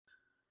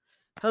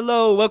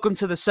Hello, welcome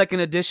to the second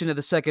edition of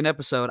the second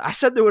episode. I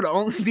said there would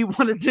only be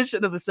one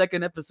edition of the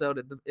second episode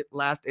at the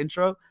last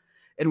intro,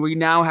 and we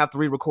now have to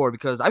re-record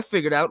because I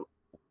figured out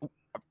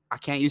I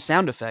can't use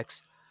sound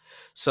effects.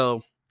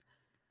 So,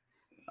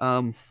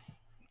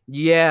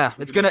 yeah,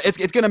 it's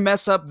gonna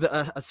mess up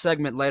a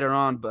segment later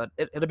on, but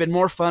it'd have been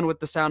more fun with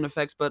the sound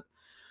effects. But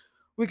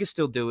we could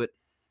still do it.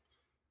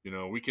 You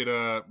know, we could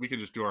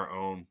just do our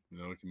own. You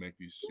know, we can make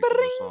these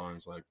little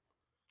songs like.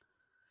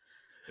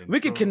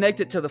 We could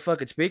connect it to the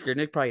fucking speaker, and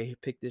they'd probably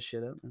pick this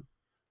shit up.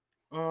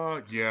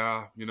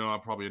 Yeah. You know, I'll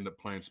probably end up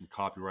playing some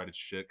copyrighted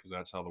shit because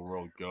that's how the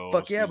world goes.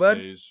 Fuck yeah, these bud.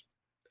 days.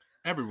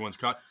 Everyone's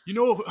You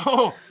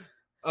know,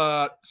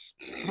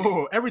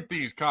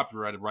 everything's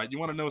copyrighted, right? You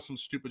want to know some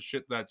stupid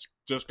shit that's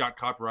just got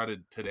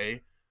copyrighted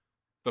today?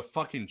 The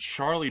fucking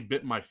Charlie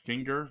Bit My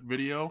Finger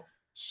video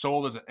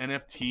sold as an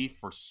NFT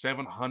for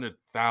 $700,000.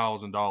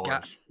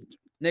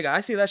 Nigga, I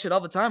see that shit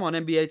all the time on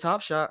NBA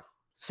Top Shot.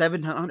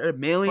 700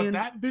 million. But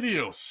that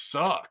video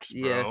sucks,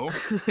 bro.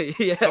 Yeah.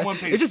 Yeah. Someone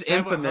paid it's just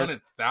infamous.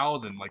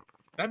 $700,000. Like,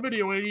 that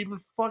video ain't even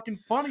fucking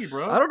funny,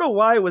 bro. I don't know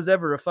why it was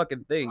ever a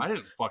fucking thing. I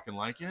didn't fucking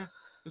like it.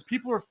 Because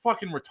people are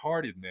fucking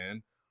retarded,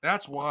 man.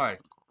 That's why.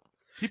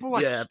 People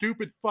like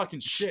stupid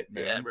fucking shit,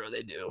 man. Yeah, bro,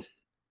 they do.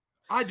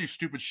 I do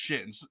stupid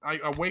shit. And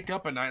I wake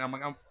up at night and I'm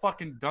like, I'm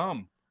fucking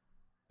dumb.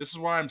 This is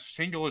why I'm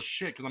single as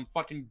shit, because I'm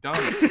fucking dumb.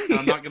 And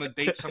I'm not going to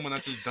date someone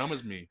that's as dumb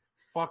as me.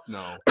 Fuck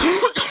no.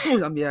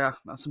 Yeah,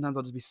 sometimes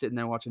I'll just be sitting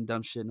there watching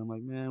dumb shit, and I'm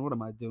like, man, what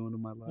am I doing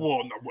in my life?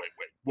 Whoa, no,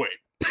 wait.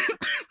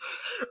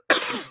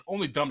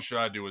 Only dumb shit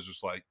I do is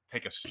just like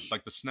take the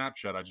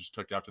Snapchat I just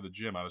took after the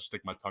gym. I just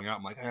stick my tongue out.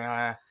 I'm like,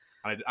 I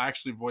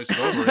actually voiced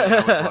over it. And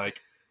I was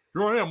like,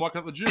 here I am walking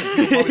up the gym.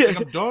 People probably think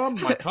I'm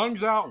dumb. My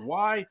tongue's out.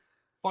 Why?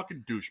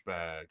 Fucking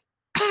douchebag.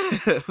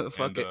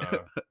 Fuck it.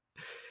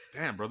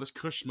 Damn, bro, this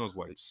kush smells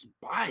like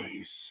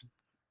spice.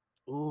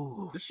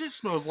 Ooh. This shit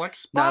smells like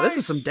spice. Nah, this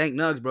is some dank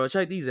nugs, bro.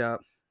 Check these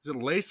out. Is it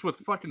laced with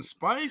fucking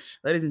spice?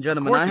 Ladies and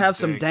gentlemen, I have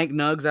some dank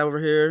nugs over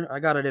here. I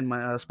got it in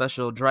my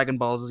special Dragon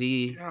Ball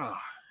Z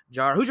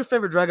jar. Who's your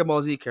favorite Dragon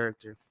Ball Z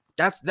character?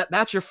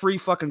 That's your free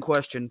fucking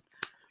question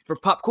for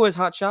pop quiz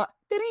hot shot.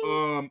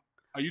 I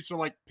used to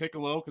like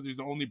Piccolo because he's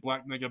the only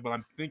black nigga, but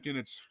I'm thinking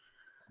it's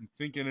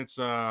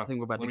I think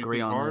we're about to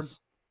agree on this.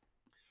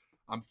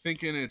 I'm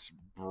thinking it's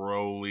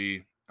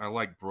Broly. I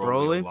like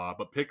Broly a lot,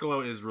 but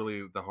Piccolo is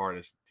really the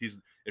hardest.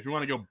 If you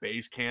want to go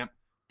base camp,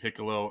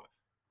 Piccolo,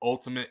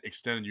 Ultimate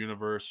Extended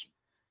Universe,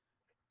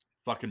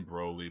 fucking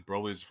Broly.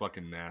 Broly's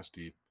fucking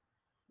nasty.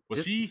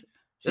 This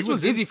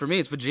was easy for me.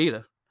 It's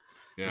Vegeta.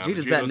 Yeah,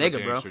 Vegeta's that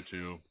nigga, bro.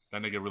 Too.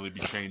 That nigga really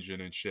be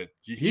changing and shit.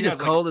 He just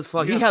cold as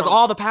fuck. He has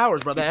all the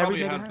powers, brother. He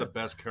probably has the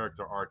best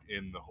character arc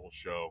in the whole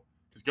show.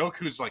 Because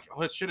Goku's like, oh,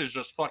 his shit is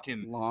just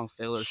fucking long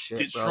filler shit.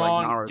 Get bro,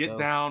 strong, like get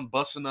down,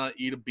 bust a nut,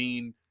 eat a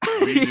bean.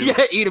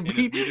 Yeah, eat a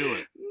bean. Redo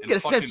it. Get a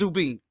senzu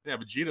bean. Yeah,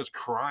 Vegeta's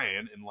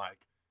crying and like,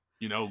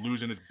 you know,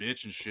 losing his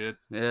bitch and shit.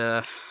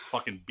 Yeah.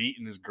 Fucking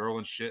beating his girl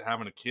and shit,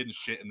 having a kid and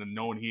shit, and then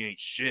knowing he ain't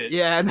shit.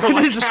 Yeah, and then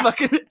his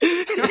fucking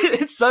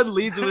his son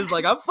leaves and was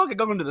like, I'm fucking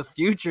going to the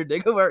future,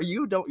 nigga, where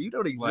you don't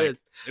exist. Like,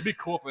 it'd be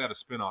cool if they had a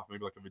spinoff,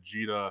 maybe like a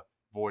Vegeta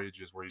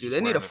Voyages where he's Dude,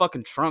 they need a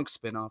fucking Trunks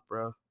spinoff,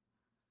 bro.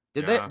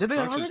 Did they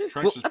Trunks already?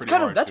 Trunks is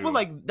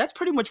that's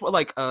pretty much what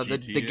like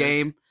the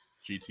game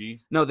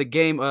GT? No, the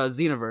game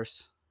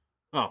Xenoverse.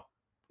 Oh.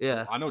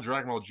 Yeah. I know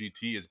Dragon Ball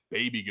GT is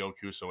baby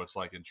Goku, so it's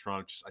like in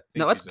Trunks. I think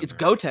no, it's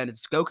Goten.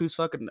 It's Goku's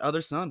fucking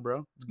other son,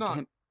 bro. It's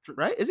not.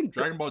 Right? Isn't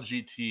Dragon Ball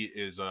GT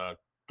is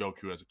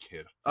Goku as a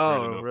kid.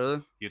 Oh,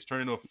 really? He's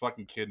turned into a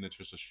fucking kid, and it's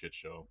just a shit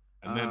show.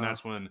 And then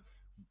that's when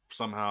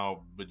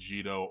somehow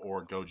Vegeta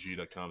or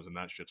Gogeta comes, and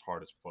that shit's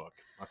hard as fuck.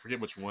 I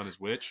forget which one is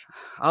which.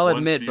 I'll One's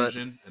admit,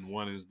 fusion, and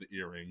one is the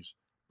earrings.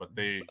 But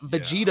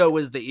Vegito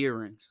is the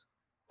earrings.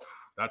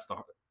 That's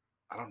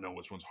I don't know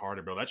which one's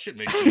harder, bro. That shit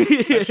makes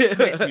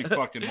me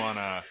fucking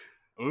wanna.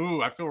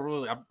 Ooh, I feel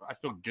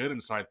good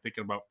inside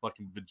thinking about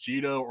fucking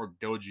Vegeta or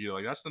Gogeta.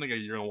 Like, that's the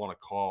nigga you're gonna want to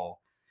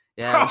call.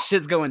 Yeah,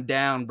 shit's going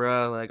down,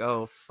 bro. Like,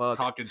 oh fuck.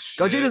 Talking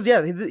shit. Gogeta's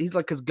he's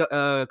like cause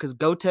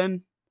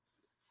Goten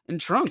and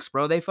Trunks,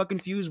 bro. They fucking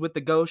fuse with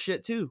the Go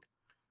shit too.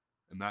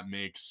 And that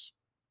makes.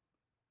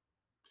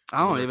 I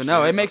don't even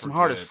know. It makes him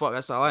hard as fuck.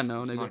 That's all I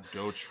know, nigga. Not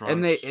Go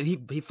Trunks. And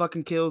he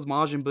fucking kills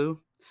Majin Buu,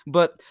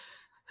 but.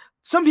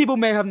 Some people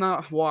may have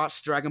not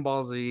watched Dragon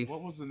Ball Z.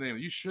 What was the name?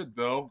 You should,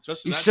 though.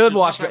 You should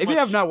watch it. If you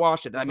have not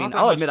watched it, I mean,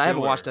 I'll admit I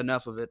haven't watched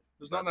enough of it.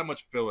 There's not that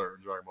much filler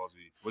in Dragon Ball Z,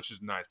 which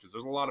is nice, because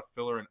there's a lot of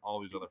filler in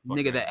all these other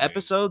fucking nigga, the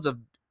episodes of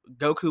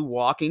Goku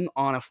walking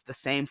on the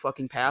same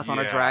fucking path on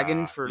a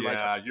dragon for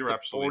you're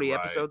 40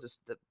 episodes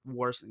is the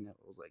worst thing ever.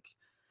 It was like,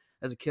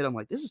 as a kid, I'm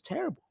like, this is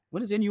terrible.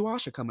 When is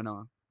Inuyasha coming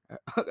on?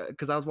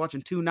 Because I was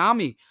watching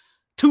Toonami,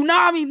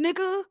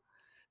 nigga.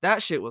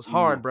 That shit was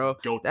hard, bro.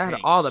 That had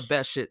all the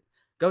best shit.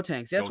 Go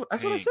Tanks. That's what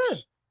I said.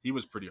 He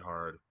was pretty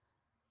hard.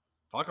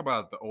 Talk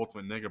about the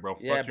ultimate nigga, bro.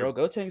 Yeah, bro.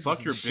 Go Tanks.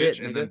 Fuck your shit,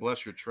 bitch and then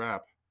bless your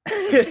trap.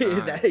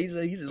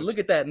 He's look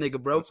at that nigga,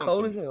 bro.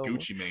 Cold as hell.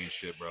 Gucci Mane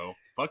shit, bro.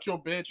 Fuck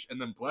your bitch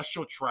and then bless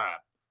your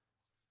trap.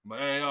 But,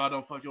 hey,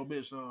 don't fuck your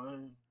bitch,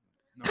 though.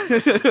 No,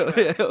 that's so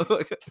sad.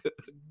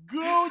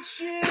 Go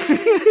Chief.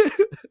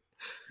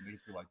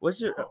 Niggas be like, What's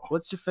your "Bro."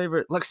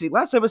 favorite? Like, see,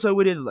 last episode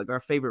we did like our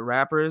favorite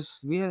rappers.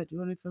 We had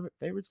do any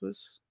favorites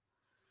lists?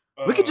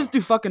 We could just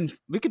do fucking.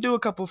 We could do a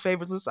couple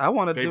favorites lists. I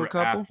want to do a favorite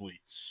couple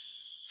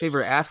athletes.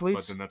 favorite But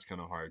athletes. then that's kind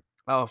of hard.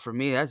 Oh, for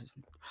me, that's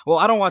well.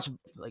 I don't watch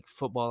like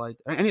football, like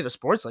or any of the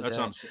sports like That's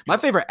what I'm that. saying. My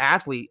favorite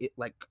athlete,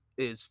 like,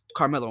 is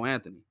Carmelo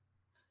Anthony.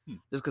 Hmm.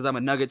 Just because I'm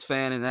a Nuggets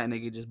fan and that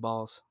nigga just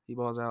balls. He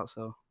balls out.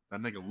 So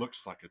That nigga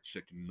looks like a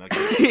chicken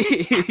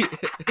nugget.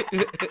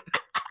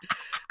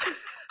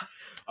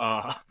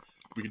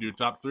 We can do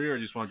top 3, or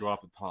you just want to go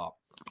off the top?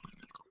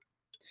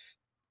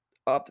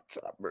 off the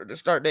top, bro, to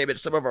start naming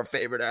some of our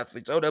favorite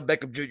athletes. Odell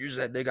Beckham Jr. is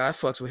that nigga. I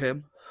fucks with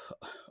him.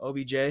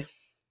 OBJ.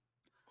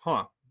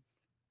 Huh.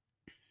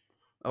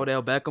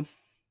 Odell Beckham.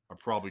 I'd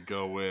probably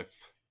go with.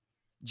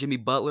 Jimmy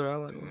Butler. I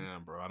like him.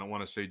 Damn, bro. I don't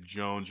want to say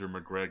Jones or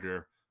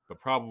McGregor, but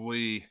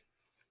probably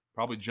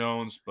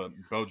Jones. But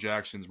Bo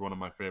Jackson's one of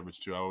my favorites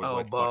too. I always Oh,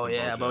 like Bo, fucking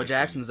yeah. Bo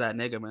Jackson's that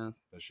nigga, man.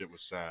 That shit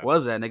was sad.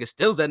 Was that nigga?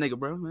 Still's that nigga,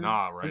 bro, man.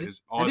 Nah, right. Has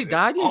he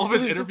died? All of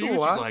his Is he still interviews, he's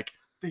alive? like,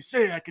 they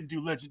say I can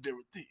do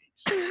legendary things.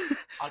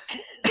 I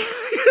can,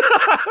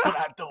 but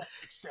I don't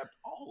accept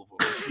all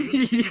of them.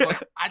 See? He's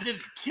like, I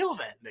didn't kill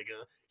that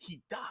nigga.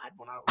 He died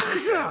when I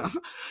was.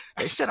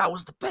 They said I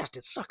was the best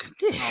at sucking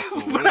dick,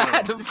 No, for but I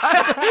had to real.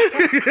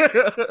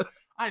 fight.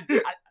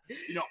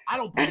 I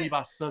don't believe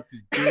I sucked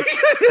his dick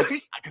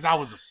because I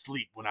was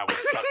asleep when I was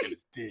sucking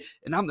his dick.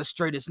 And I'm the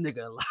straightest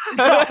nigga alive.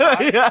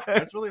 Right?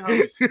 That's really how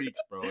he speaks,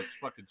 bro. It's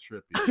fucking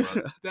trippy.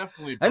 But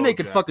definitely. That Bo nigga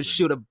could fucking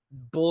Jackson. shoot a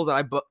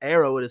bullseye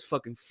arrow with his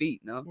fucking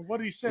feet, no? Well, what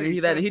did he say?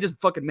 He just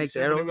fucking makes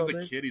said arrows when all he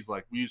was a day. kid, he's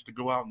like, we used to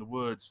go out in the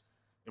woods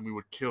and we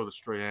would kill the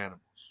stray animals.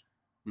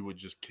 We would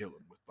just kill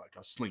them with like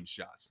our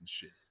slingshots and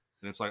shit.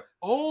 And it's like,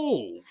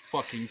 oh,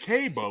 fucking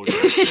K-Bo.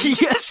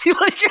 Yeah,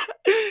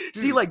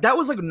 see, like that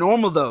was like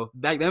normal though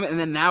back then, and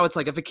then now it's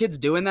like if a kid's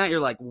doing that, you're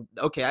like,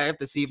 okay, I have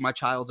to see if my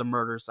child's a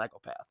murderous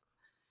psychopath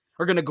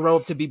or gonna grow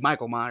up to be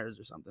Michael Myers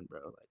or something,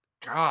 bro. Like,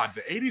 God,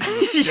 the 80s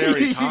was a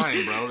scary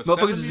time, bro. The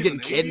motherfuckers 70s just getting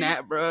and 80s,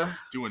 kidnapped, bro.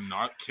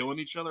 killing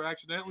each other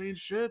accidentally and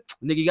shit.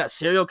 Nigga, you got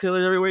serial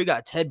killers everywhere. You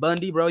got Ted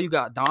Bundy, bro. You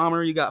got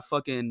Dahmer. You got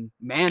fucking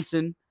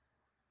Manson.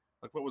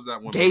 Like, what was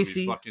that one Gacy,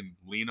 movie? Fucking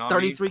Lean On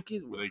 33 Me,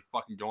 kids. where they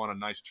fucking go on a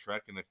nice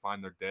trek and they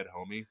find their dead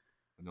homie.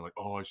 And they're like,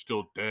 oh, he's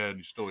still dead.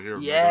 He's still here.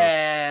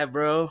 Yeah,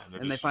 bro. And they're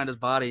And they just- find his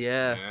body,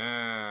 yeah.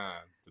 Yeah.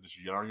 They're just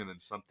young and then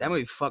something. That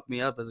movie fucked me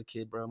up as a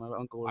kid, bro. My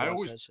uncle would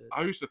watch that shit.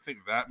 I used to think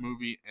that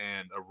movie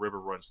and A River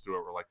Runs Through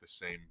It were like the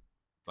same,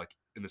 like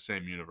in the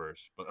same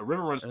universe. But A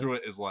River Runs Through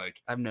It is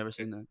like. I've never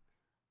seen that.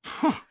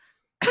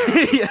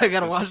 this- Yeah, I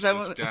gotta watch that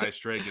This one. guy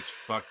straight gets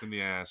fucked in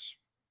the ass.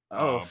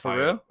 Oh, for by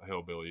real? A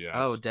hillbilly, yeah.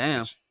 Oh,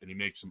 damn. And he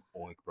makes some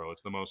oink, bro.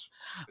 It's the most.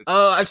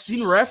 Oh, I've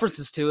seen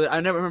references to it. I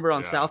never remember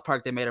on Yeah. South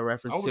Park they made a I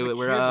reference was to a it. kid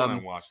Where when I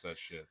watched that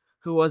shit.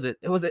 who was it?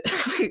 Was it?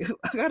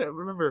 I gotta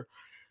remember.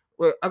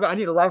 Wait, I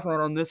need a lifeline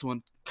on this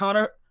one.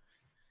 Connor,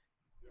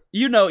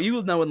 you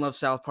will know and love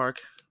South Park.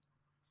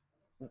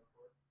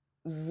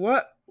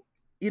 What?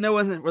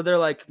 Where they're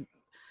like,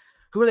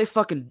 who are they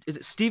fucking? Is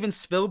it Steven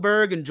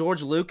Spielberg and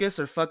George Lucas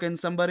or fucking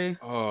somebody?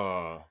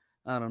 I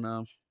don't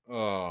know.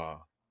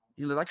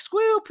 You're like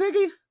squeal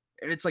piggy,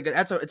 and it's like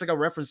it's like a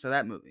reference to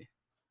that movie.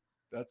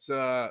 That's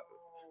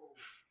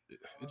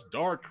it's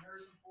dark.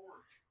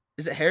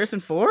 Is it Harrison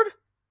Ford?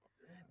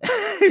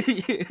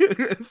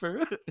 For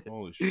real?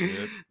 Holy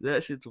shit!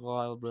 That shit's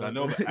wild, bro. So I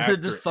know the They're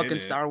just actor fucking in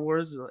it. Star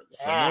Wars. Like,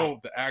 So I know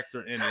the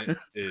actor in it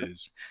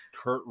is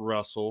Kurt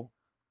Russell,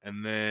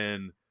 and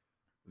then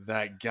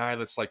that guy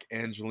that's like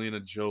Angelina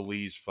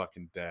Jolie's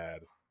fucking dad.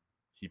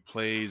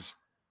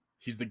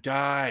 He's the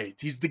guy.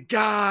 He's the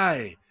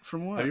guy.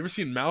 From what? Have you ever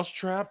seen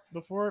Mousetrap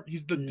before?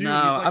 He's the dude. No,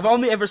 He's like I've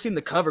only ever seen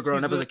the cover growing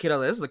he's up as the- a kid. I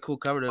was like, this is a cool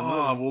cover to a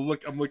Oh, movie. well,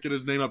 look, I'm looking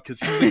his name up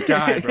because he's a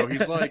guy, bro.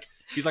 He's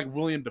like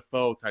William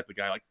Dafoe type of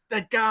guy, like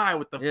that guy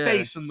with the Yeah.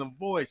 face and the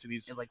voice, and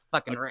he's It's like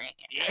fucking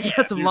yeah, he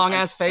got some dude, long I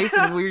ass saw- face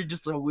and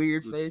just a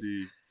weird Let's face.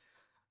 see.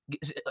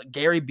 Is it,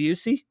 Gary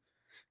Busey.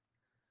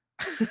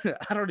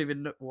 I don't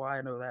even know why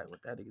I know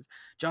what that is.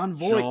 John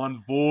Voight.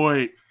 John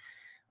Voight.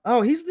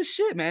 Oh, he's the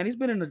shit, man. He's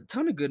been in a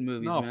ton of good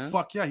movies, No, man.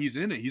 fuck yeah, he's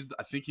in it.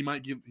 I think he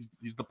might give.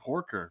 He's the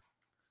porker.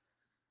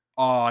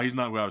 Oh, he's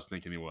not who I was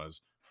thinking he was.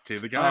 Okay,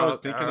 the guy I was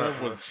thinking of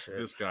was shit.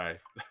 this guy.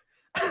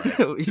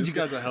 You This just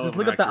guy's a hell just of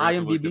look an up the actor. I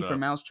have to look IMDb it for up.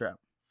 Mousetrap.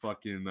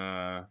 Fucking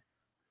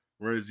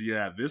where is he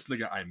at? This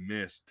nigga I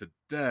missed to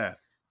death.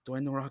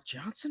 Dwayne the Rock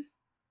Johnson.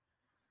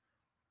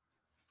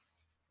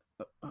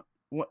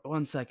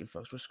 One second,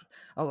 folks.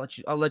 I'll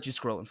let you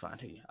scroll and find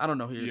who you. I don't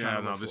know who you're Yeah, trying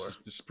to no, look this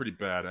for. is pretty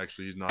bad.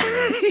 Actually, he's not.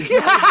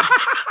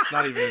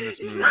 Not even in this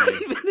He's movie. not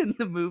even in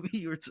the movie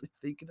you were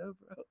thinking of,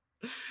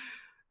 bro.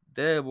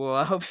 Damn, well,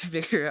 I hope you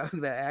figure out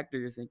who that actor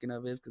you're thinking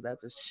of is, because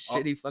that's a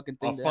shitty fucking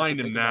thing. I'll to find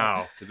have to him think about.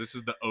 now because this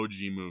is the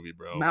OG movie,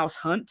 bro. Mouse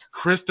Hunt.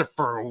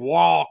 Christopher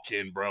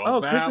Walken, bro. Oh,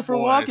 That Christopher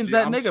boy. Walken's See,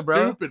 that I'm nigga,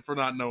 bro. Stupid for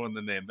not knowing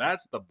the name.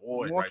 That's the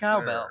boy. More right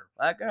cowbell. there.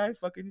 That guy,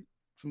 fucking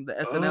from the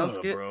SNL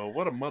skit. Bro,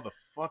 what a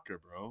motherfucker,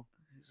 bro.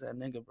 He's that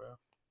nigga,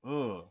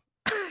 bro.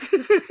 Ugh.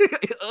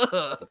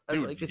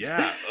 That's Dude, like it's,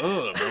 yeah,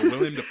 bro.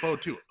 William Dafoe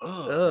too.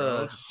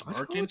 Bro, just what's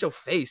wrong smirking. with your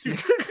face, Dude,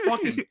 nigga?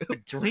 fucking the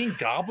Green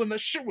Goblin. That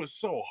shit was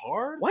so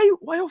hard.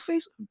 Why your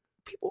face?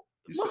 People,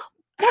 You said-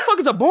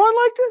 motherfuckers are born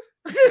like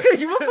this.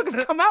 You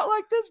motherfuckers come out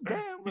like this.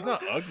 Damn, He's bro.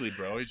 not ugly,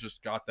 bro. He's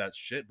just got that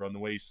shit, bro. And the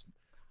way he's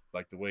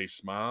like the way he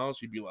smiles,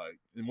 he'd be like,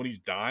 and when he's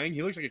dying,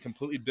 he looks like a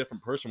completely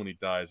different person when he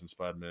dies in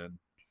Spider-Man.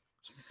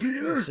 He's a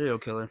Peter, serial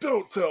killer.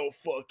 don't tell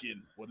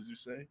fucking what does he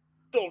say?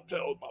 Don't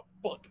tell my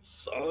fucking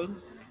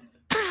son.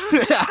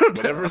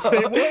 Whatever his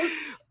name was.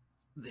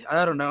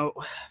 I don't know.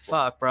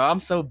 Fuck, bro. I'm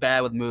so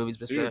bad with movies.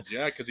 Dude,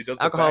 yeah, because he does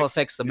alcohol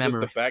affects the he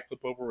memory. does the backflip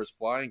over his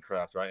flying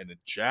craft, right? And it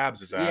jabs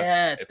his ass.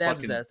 Yeah, it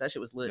stabs his ass. That shit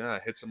was lit. Yeah,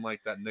 it hits him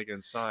like that nigga in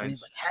And Signs.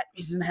 he's like,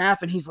 he's in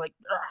half, and he's like,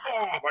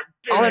 Oh, my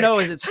dick. all I know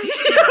is it's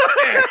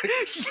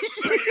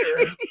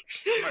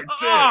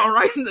oh,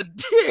 right in the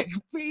dick,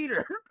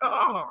 Peter.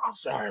 Oh, I'm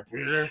sorry,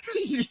 Peter.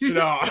 You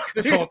know,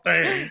 this whole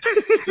thing.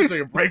 This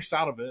nigga breaks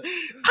out of it.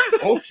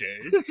 Okay.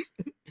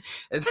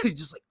 And then he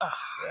just like,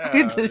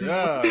 Yeah, just,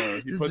 yeah.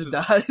 He puts just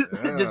dies.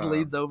 yeah. Just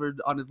leans over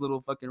on his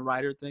little fucking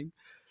rider thing.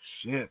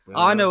 Shit, man.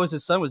 All I know is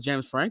his son was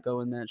James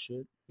Franco in that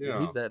shit. Yeah.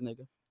 He's that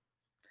nigga.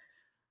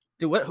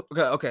 Dude, what?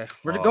 Okay.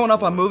 We're Oh, going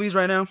off on spoilers. movies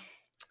right now.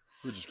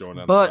 We're just going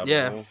down But, the rabbit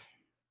yeah. hole.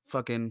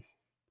 Fucking.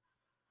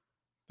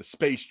 The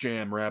Space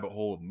Jam rabbit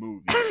hole of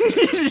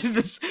movies.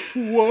 This,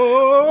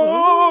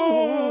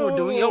 Whoa!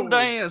 do your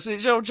dance.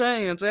 It's your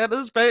chance at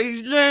the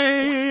Space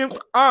Jam.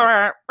 All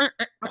right.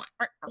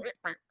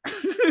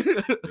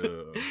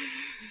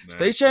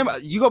 Space Jam,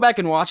 you go back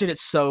and watch it,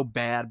 it's so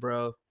bad,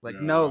 bro. Like,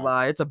 no Yeah.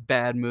 lie, it's a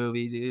bad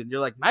movie, dude.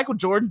 You're like, Michael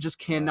Jordan just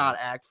cannot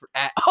act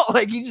at all.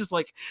 Like, he's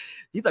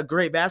a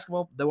great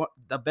basketball,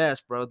 the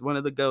best, bro. One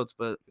of the GOATs,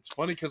 but It's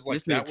funny because like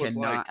this that nigga was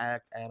cannot like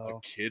act at a all.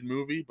 kid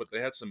movie, but they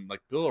had some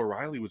like Bill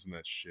O'Reilly was in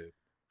that shit.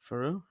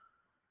 For real?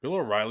 Bill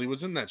O'Reilly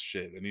was in that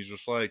shit, and he's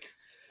just like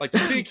you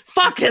think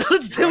Fuck it,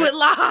 let's do it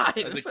I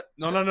was live. like,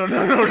 no, not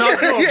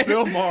Bill,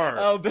 Bill Maher.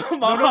 Oh, Bill No,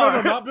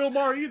 Maher. not Bill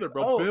Maher either,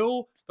 bro. Oh.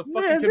 Bill, the fucking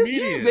Man, this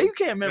comedian. dude, you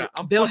can't remember.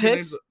 I'm Bill fucking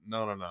Hicks?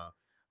 No.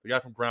 The guy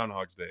from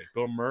Groundhog's Day.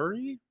 Bill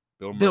Murray?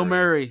 Bill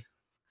Murray.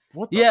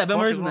 What the Yeah, Bill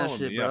fuck Murray's is in that wrong with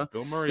shit, me? bro. Yeah,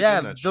 Bill Murray's Yeah,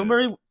 in that Bill shit.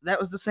 Murray, that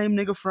was the same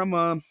nigga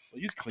from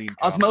He's clean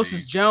comedy.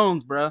 Osmosis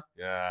Jones, bro.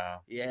 Yeah.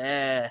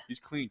 Yeah. He's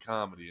clean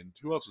comedy. And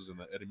who else was in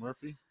that? Eddie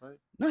Murphy, right?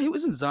 No, he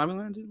was in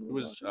Zombieland, dude. It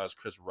was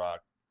Chris Rock.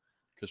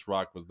 Chris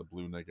Rock was the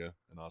blue nigga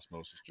in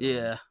Osmosis Jones.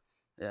 Yeah.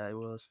 Yeah, he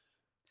was.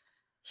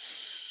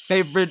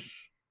 Favorite.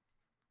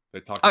 They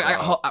talk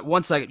about. Hold,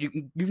 1 second.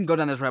 You can go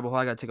down this rabbit hole.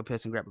 I gotta take a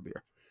piss and grab a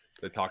beer.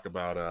 They talk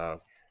about. I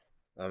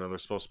don't know.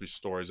 There's supposed to be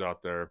stories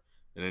out there.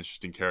 An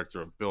interesting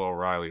character of Bill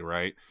O'Reilly,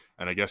 right?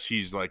 And I guess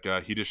he's like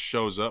he just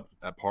shows up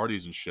at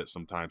parties and shit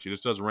sometimes. He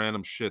just does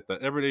random shit,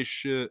 that everyday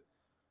shit.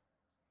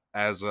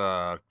 As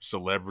a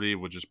celebrity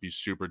would just be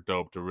super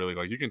dope to really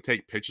like. You can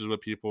take pictures with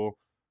people,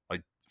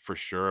 like for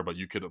sure, but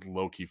you could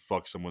low key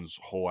fuck someone's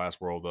whole ass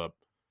world up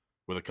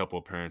with a couple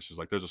appearances.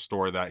 Like there's a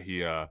story that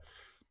he I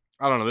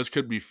don't know, this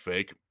could be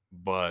fake,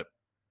 but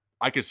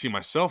I could see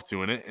myself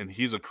doing it, and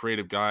he's a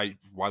creative guy.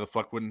 Why the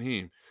fuck wouldn't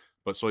he?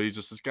 But so he's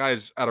just this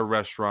guy's at a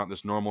restaurant,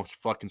 this normal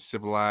fucking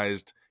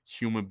civilized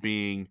human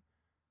being,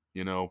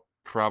 you know,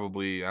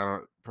 probably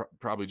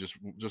probably just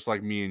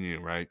like me and you,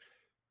 right?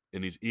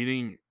 And he's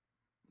eating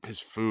his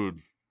food,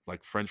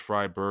 like French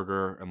fry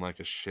burger and like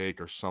a shake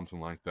or something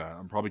like that.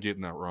 I'm probably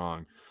getting that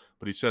wrong.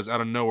 But he says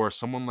out of nowhere,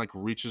 someone like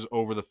reaches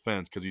over the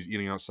fence because he's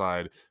eating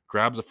outside,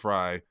 grabs a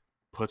fry,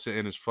 puts it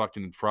in his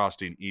fucking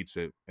Frosty and eats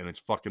it. And it's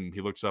fucking, he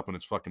looks up and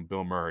it's fucking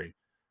Bill Murray.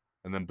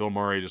 And then Bill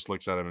Murray just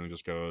looks at him and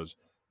just goes,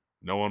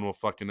 no one will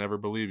fucking ever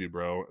believe you,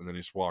 bro. And then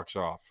he just walks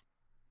off.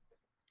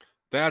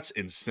 That's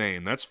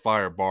insane. That's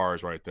fire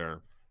bars right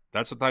there.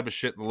 That's the type of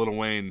shit that Lil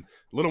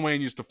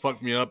Wayne used to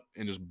fuck me up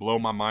and just blow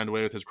my mind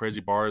away with his crazy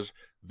bars.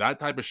 That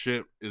type of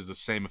shit is the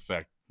same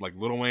effect. Like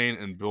Lil Wayne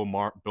and Bill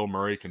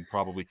Murray can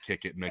probably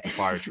kick it and make a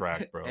fire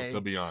track, bro. Hey,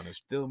 to be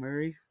honest. Bill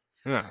Murray.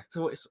 Yeah.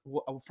 So it's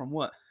from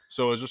what?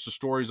 So it's just the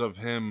stories of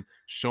him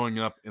showing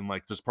up in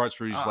like there's parts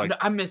where he's like,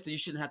 I missed it. You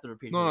shouldn't have to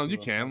repeat it. no, you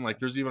can. Like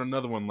there's even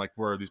another one like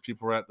where these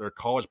people are at their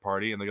college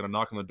party and they're gonna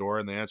knock on the door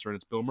and they answer and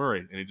it's Bill Murray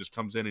and he just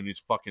comes in and he's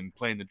fucking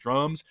playing the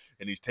drums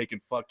and he's taking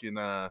fucking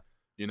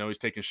he's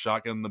taking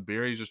shotgun in the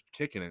beer. He's just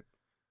kicking it.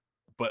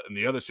 But in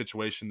the other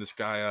situation, this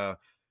guy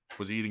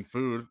was eating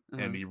food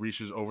and he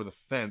reaches over the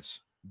fence,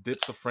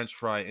 dips a French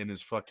fry in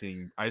his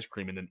fucking ice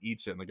cream, and then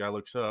eats it. And the guy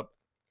looks up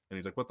and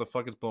he's like, "What the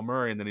fuck is Bill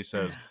Murray?" And then he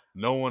says,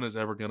 "No one is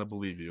ever gonna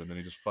believe you." And then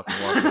he just fucking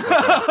walks the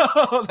fuck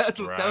out. Oh, that's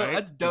right? dope.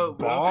 That's dope,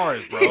 bro.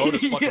 Bars, bro.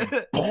 Just fucking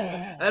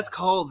yeah. That's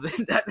cold.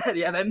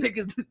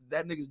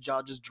 that nigga's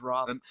jaw just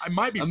dropped. And I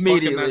might be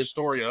fucking that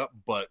story up,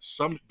 but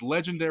some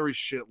legendary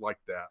shit like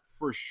that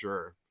for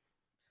sure.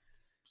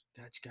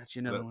 Got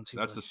you another one too.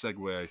 That's the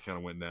segue I kind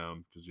of went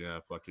down because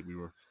fuck it, we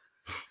were.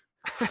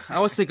 I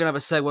was thinking of a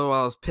segue while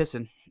I was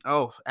pissing.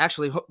 Oh,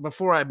 actually,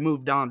 before I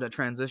moved on to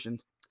transitioned,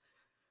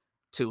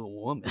 to a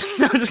woman.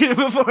 I'm just kidding.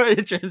 Before I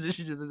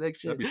transition to the next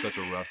shit. That'd be such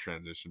a rough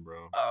transition,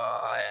 bro.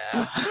 Oh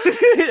yeah.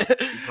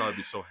 You'd probably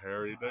be so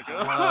hairy, nigga.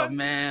 Oh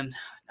man,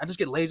 I just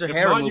get laser If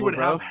hair not, removal, you would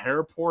bro. have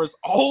hair pores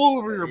all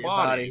over your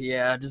body.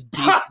 Yeah, just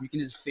deep. You can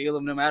just feel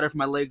them, no matter if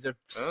my legs are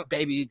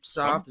baby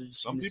soft.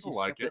 Some people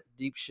like it.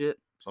 Deep shit.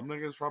 Some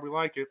niggas probably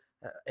like it.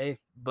 Hey,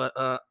 but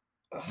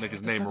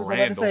nigga's name what was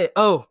Randall. I about to say?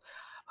 Oh,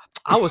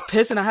 I was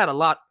pissing. I had a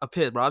lot of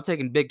piss, bro. I'm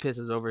taking big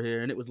pisses over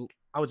here, and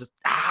I was just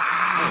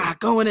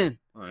going in.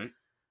 All right.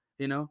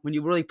 You know, when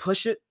you really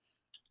push it,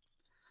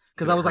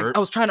 because Did I it was like, hurt? I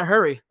was trying to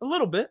hurry a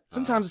little bit.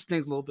 Sometimes it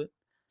stings a little bit.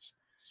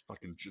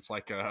 It's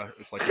like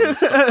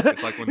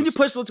when when you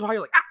push a little too hard,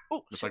 you're like,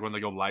 oh. It's like when they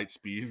go light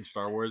speed in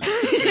Star Wars.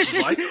 It's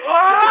just like, dude.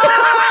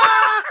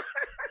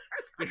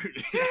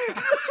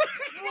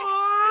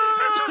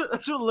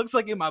 That's what it looks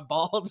like in my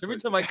balls every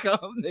time I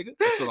come, nigga.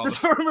 That's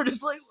This armor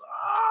just like.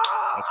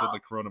 That's what the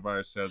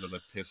coronavirus says as I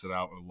piss it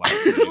out with light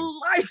speed.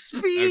 Light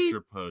speed.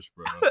 Extra push,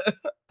 bro.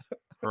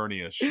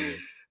 Hernia shit.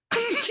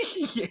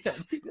 Yeah.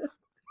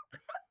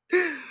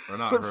 Or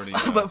not hernia.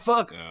 But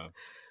fuck. Yeah.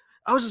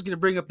 I was just gonna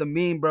bring up the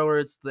meme, bro, where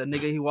it's the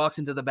nigga he walks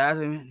into the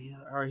bathroom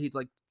and he's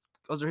like,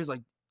 goes there, he's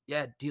like,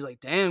 yeah, he's like,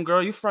 damn,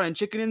 girl, you frying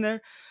chicken in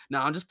there? No,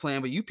 I'm just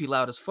playing, but you pee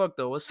loud as fuck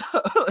though. What's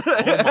up? Oh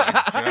my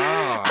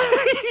god.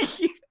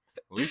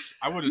 At least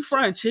I would have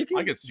frying chicken.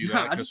 I could see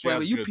that. I just playing,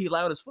 but you pee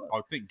loud as fuck. I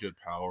think good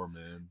power,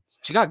 man.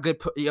 She got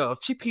good. Yo,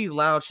 if she pees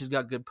loud, she's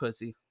got good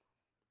pussy.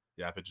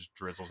 Yeah, if it just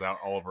drizzles out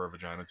all over her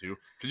vagina too,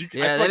 because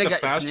Yeah, I feel like the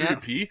faster you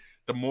pee,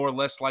 the more or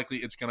less likely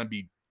it's gonna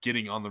be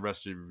getting on the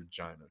rest of your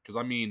vagina. Because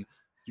I mean,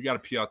 you got to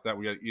pee out that,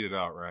 we got to eat it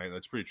out, right?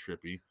 That's pretty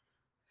trippy.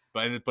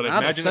 But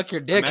imagine suck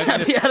your dick.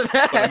 Imagine if, out of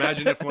that. But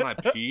imagine if when I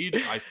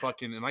peed,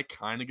 I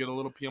kind of get a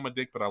little pee on my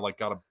dick, but I like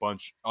got a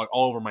bunch all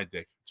over my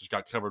dick. Just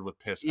got covered with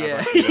piss.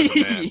 Yeah,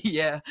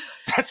 yeah.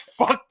 That's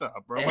fucked up,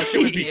 bro. My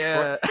shit would be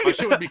my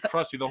shit would be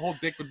crusty. The whole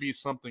dick would be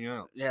something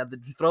else. Yeah,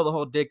 throw the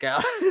whole dick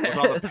out. With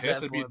all the piss,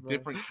 it'd be a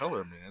different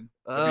color, man.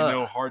 There'd be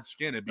no hard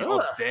skin. It'd be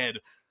all dead.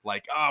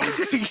 Like,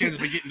 the skin's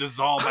been getting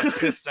dissolved by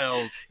piss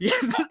cells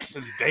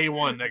since day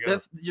one,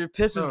 nigga. Your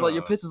piss is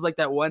like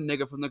that one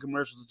nigga from the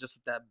commercials, just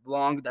with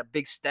that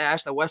big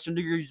stash, that Western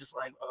nigga. You're just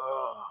like,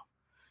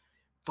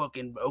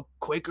 fucking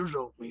Quaker's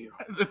oatmeal.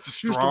 That's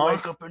strong.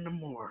 Used to wake up in the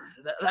morning.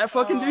 That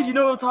fucking dude, you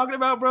know what I'm talking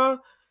about, bro?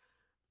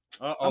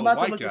 I'm about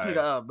to look this nigga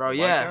up, bro.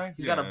 Yeah,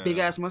 he's got a big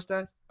ass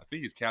mustache. I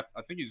think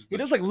he's. He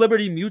does like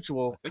Liberty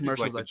Mutual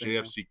commercials. Like the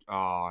JFC.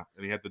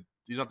 And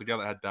he's not the guy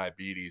that had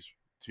diabetes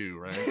too,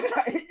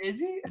 right? Is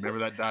he? Remember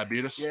that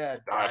diabetes? Yeah,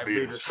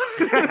 diabetes.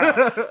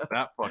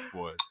 That fuck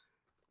boy.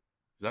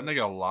 Is that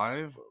nigga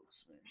alive?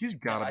 He's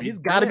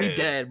gotta be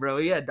dead, bro.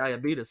 He had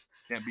diabetes.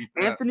 Can't beat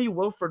that. Anthony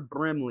Wilford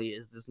Brimley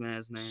is this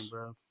man's name,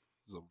 bro.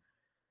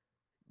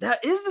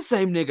 That is the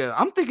same nigga.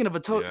 I'm thinking of a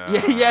total.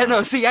 Yeah,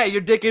 no. See, yeah,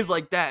 your dick is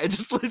like that. It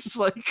just looks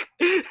like.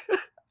 He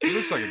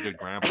looks like a good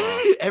grandpa.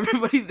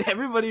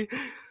 Everybody,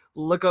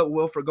 look up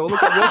Wilford. Go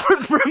look up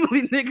Wilford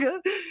Brimley, nigga.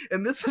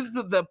 And this is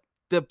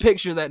the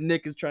picture that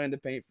Nick is trying to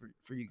paint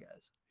for you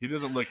guys. He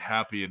doesn't look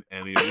happy in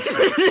any of these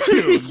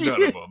pictures.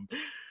 None of them.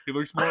 He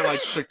looks more like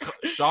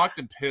shocked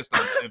and pissed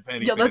on if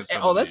anything. Yeah,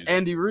 that's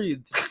Andy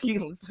Reid. He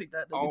looks like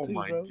that nigga too,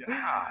 my bro.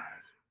 god.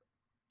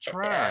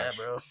 Trash.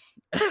 Yeah, bro.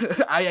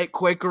 I ate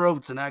Quaker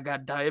Oats and I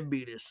got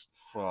diabetes.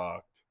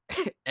 Fucked.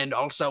 And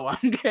also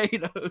I'm gay.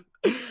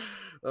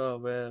 Oh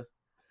man.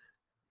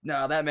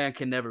 No, that man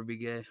can never be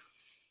gay.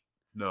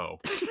 No.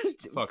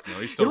 Fuck no.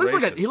 He's still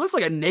racist. He looks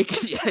like a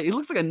naked. Yeah, he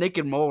looks like a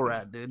naked mole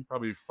rat, dude.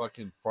 Probably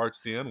fucking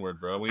farts the N-word,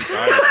 bro. When he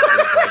died,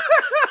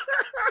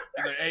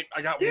 he's like, hey,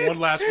 I got one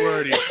last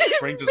word. He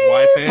brings his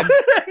wife in.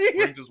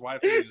 And just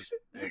nigger. Just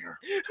whispered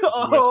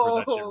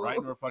that shit right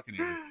in her fucking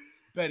ear.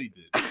 Bet he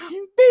did.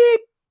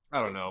 Beep.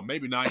 I don't know.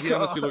 Maybe not. He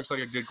honestly looks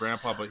like a good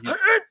grandpa, but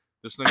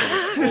this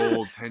nigga was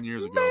old 10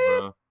 years ago,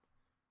 bro.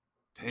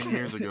 10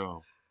 years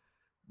ago.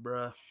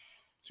 Bruh.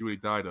 See what he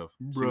died of.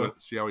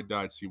 See how he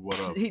died. See what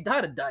up. He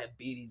died of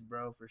diabetes,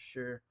 bro, for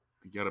sure.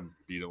 You gotta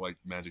beat it like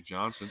Magic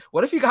Johnson.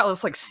 What if he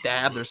got like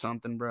stabbed or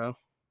something, bro?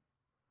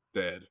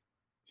 Dead.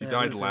 He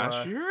died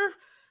last year?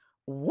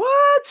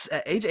 What?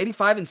 At age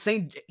 85 in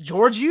St.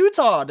 George,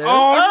 Utah, dude.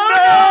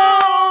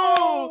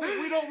 Oh, no!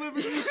 We don't live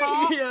in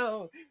Utah?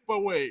 Yo.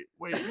 But wait.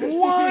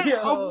 What?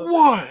 Of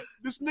what?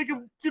 This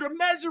nigga, dude,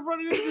 imagine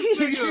running into this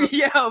nigga.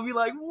 Yeah, I'll be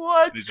like,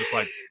 what? He's just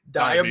like,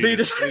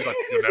 diabetes. He's like,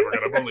 you're never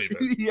gonna believe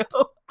it. Yo.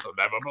 I'll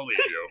never believe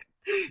you.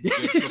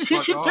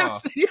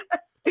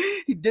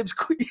 He dips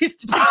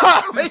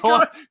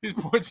he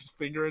points his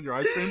finger in your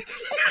ice cream.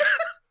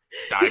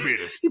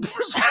 Diabetes. He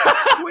pours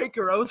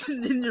Quaker Oats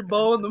in your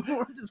bowl in the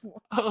morning.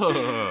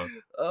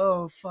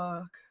 Oh,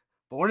 fuck.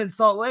 Born in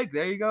Salt Lake.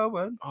 There you go,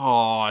 bud.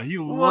 Oh, he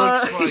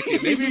looks like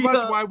it. Maybe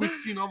that's why we've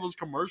seen all those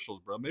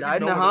commercials, bro. Maybe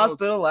died in the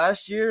hospital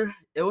last year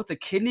with a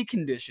kidney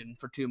condition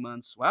for 2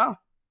 months. Wow.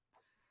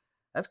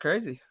 That's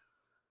crazy.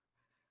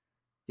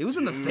 He was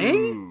in the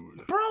Thing?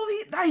 Bro,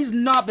 he's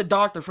not the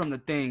doctor from the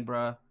Thing,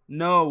 bro.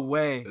 No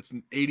way. That's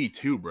an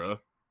 82, bro.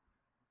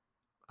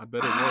 I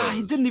bet it was.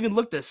 He didn't even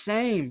look the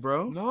same,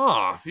 bro.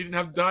 Nah, he didn't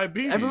have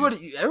diabetes.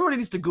 Everybody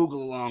needs to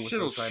Google along with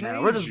Shit'll us right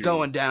now. We're just change you.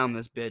 going down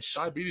this bitch.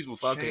 Diabetes will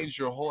Fuck change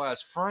your whole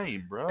ass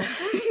frame, bro.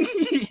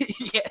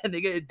 Yeah,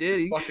 nigga, it did.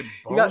 He probably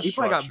got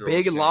structure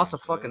big will and lost a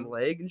change, fucking man.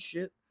 leg and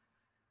shit.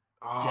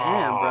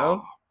 Damn,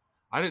 bro.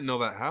 I didn't know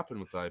that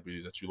happened with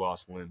diabetes, that you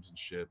lost limbs and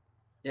shit.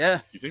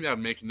 Yeah. You think that would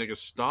make niggas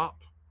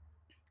stop?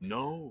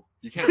 No.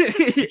 You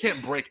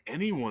can't break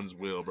anyone's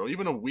will, bro.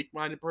 Even a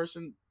weak-minded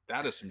person,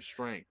 that is some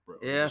strength, bro.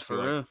 Yeah, Just for be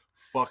like, real.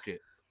 fuck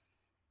it.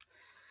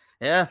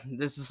 Yeah,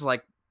 this is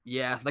like,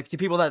 like the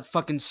people that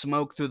fucking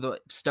smoke through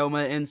the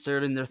stoma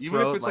insert in their throat.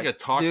 Even if it's like a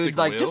toxic dude,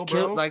 like will, just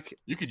kill, bro, like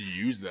you could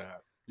use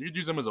that. You could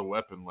use them as a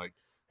weapon. Like,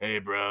 hey,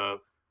 bro,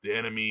 the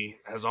enemy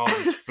has all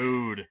this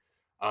food.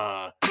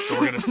 So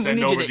we're gonna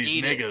send over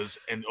these niggas,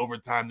 and over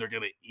time they're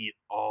gonna eat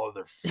all of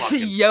their fucking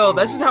food.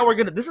 This is how we're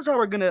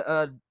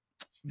gonna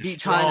beat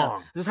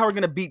China. This is how we're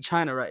gonna beat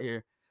China right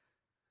here.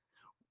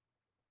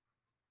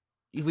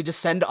 If we just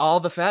send all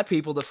the fat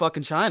people to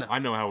fucking China. I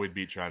know how we'd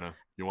beat China.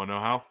 You want to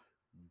know how?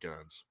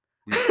 Guns.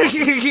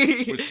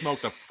 We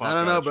smoke the fuck. I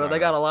don't know, bro. They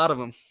got a lot of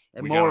them,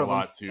 and more of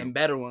them, too, and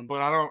better ones.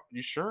 But I don't.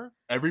 You sure?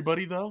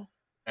 Everybody though.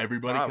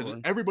 Everybody,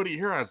 because everybody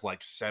here has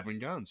like 7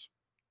 guns.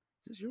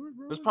 Is this yours,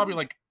 bro? There's probably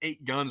like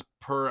 8 guns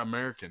per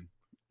American.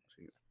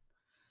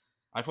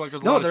 I feel like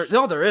there's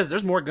there is.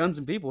 There's more guns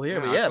than people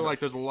here. Yeah, I feel like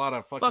there's a lot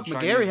of fucking.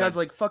 Fuck, McGarry has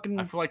like fucking.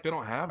 I feel like they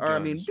don't have guns. Or I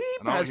mean,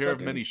 and I don't hear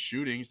of many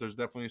shootings. There's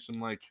definitely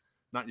some like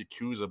not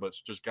Yakuza, but it's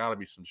just gotta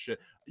be some shit.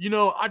 You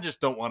know, I just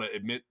don't want to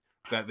admit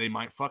that they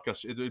might fuck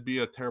us. It'd be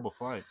a terrible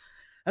fight.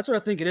 That's what I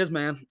think it is,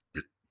 man.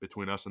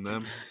 Between us and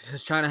them.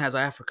 Because China has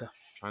Africa.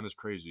 China's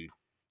crazy.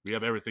 We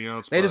have everything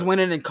else. They just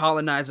went in and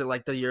colonized it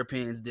like the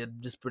Europeans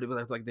did. Just pretty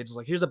much like they just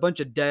like, here's a bunch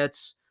of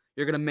debts.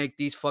 You're gonna make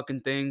these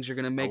fucking things. You're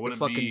gonna make the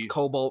fucking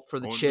cobalt for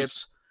the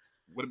chips.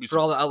 For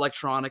all the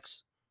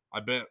electronics. I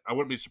bet I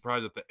wouldn't be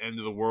surprised if the end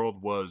of the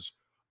world was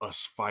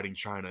us fighting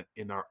China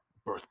in our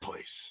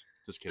birthplace.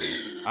 Just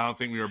kidding. I don't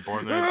think we were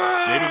born there.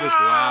 Maybe this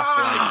last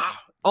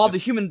the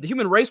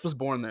human race was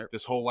born there.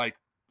 This whole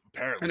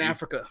apparently in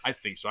Africa. I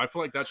think so. I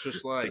feel like that's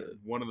just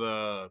one of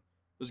the.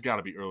 There's got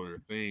to be earlier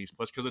things.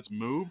 Plus, because it's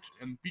moved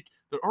and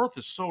the Earth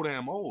is so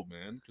damn old,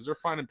 man. Because they're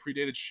finding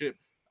predated shit.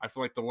 I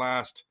feel like the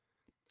last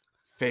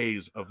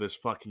phase of this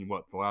fucking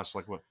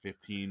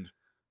 15.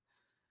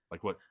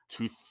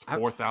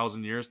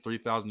 4,000 years,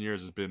 3,000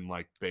 years has been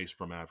based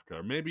from Africa,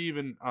 or maybe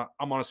even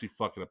I'm honestly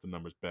fucking up the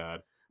numbers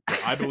bad.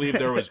 But I believe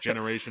there was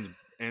generations,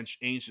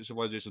 ancient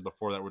civilizations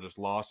before that were just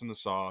lost in the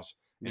sauce,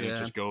 and it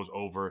just goes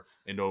over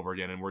and over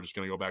again. And we're just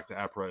gonna go back to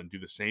Africa and do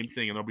the same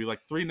thing, and there'll be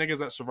 3 niggas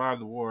that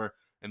survived the war,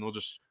 and they'll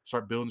just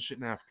start building shit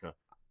in Africa.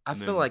 I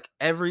feel like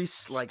every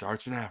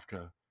starts in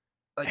Africa.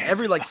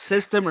 Every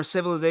system or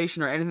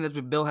civilization or anything that's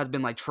been built has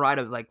been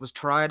was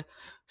tried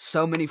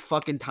so many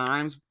fucking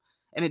times.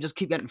 And it just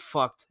keep getting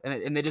fucked,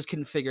 and they just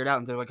couldn't figure it out.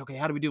 And they're like, okay,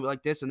 how do we do it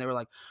like this? And they were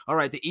like, all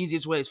right, the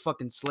easiest way is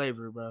fucking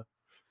slavery, bro.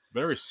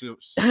 Very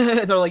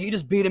they're like, you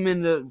just beat them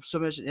into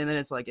submission, and then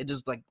it's it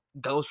just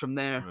goes from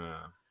there.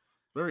 Yeah,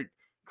 very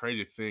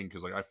crazy thing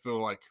because I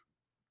feel like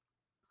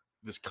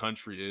this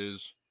country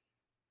is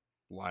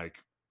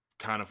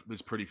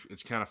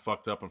it's kind of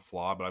fucked up and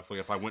flawed. But I feel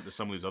like if I went to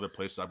some of these other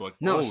places, I'd be like,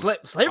 no,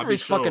 slavery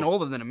is fucking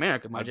older than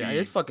America, my G.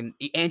 It's fucking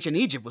ancient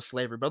Egypt was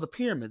slavery, bro. The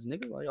pyramids,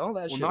 nigga, all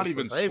that shit. Well, not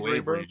even slavery,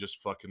 bro.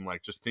 Just fucking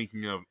just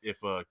thinking of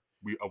if a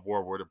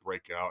war were to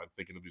break out and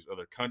thinking of these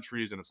other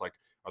countries, and it's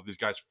are these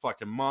guys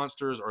fucking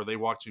monsters? Are they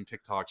watching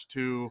TikToks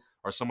too?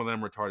 Are some of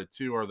them retarded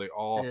too? Are they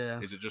all?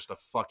 Yeah. Is it just a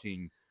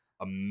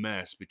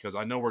mess? Because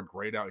I know we're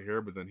great out here,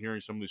 but then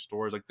hearing some of these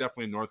stories,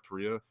 definitely in North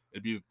Korea,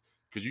 it'd be.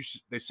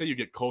 Because they say you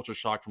get culture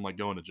shock from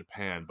going to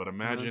Japan, but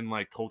imagine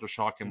culture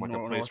shock in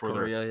a place where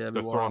they're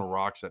throwing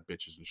rocks at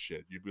bitches and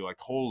shit. You'd be like,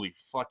 holy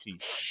fucking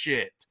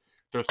shit.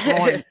 They're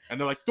throwing and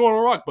they're like, throw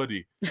a rock,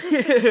 buddy.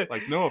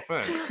 No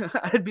offense.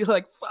 I'd be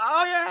like,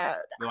 oh yeah.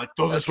 They're like,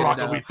 throw this rock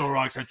and we throw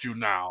rocks at you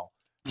now.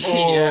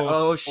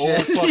 Oh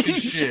shit. Oh fucking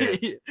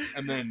shit.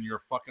 And then you're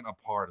fucking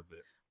a part of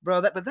it.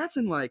 Bro, but that's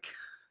in I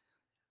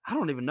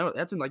don't even know.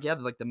 That's in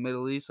the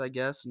Middle East, I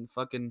guess, and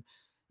fucking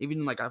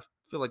even I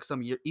feel like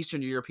some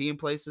Eastern European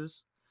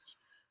places.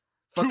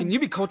 Fucking, you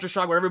be culture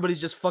shock where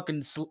everybody's just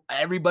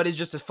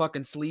a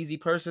fucking sleazy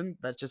person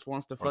that just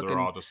wants to fucking. They're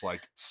all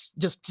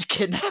just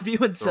kidnap you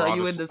and sell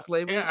you into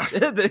slavery,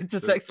 to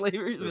sex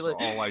slavery.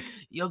 All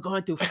you're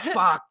going to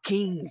fuck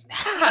kings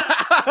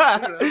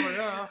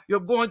now.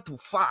 You're going to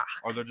fuck.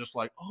 Or they're just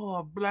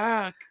oh,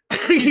 black.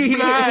 He's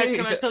black.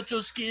 Can I touch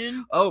your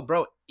skin? Oh,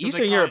 bro,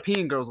 Eastern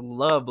European girls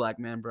love black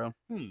men, bro.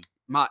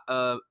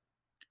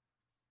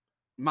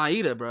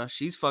 Maida, bro,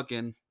 she's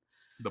fucking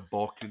the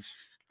Balkans,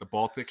 the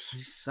Baltics.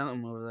 She's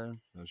something over there.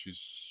 No,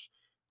 she's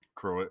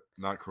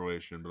not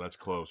Croatian, but that's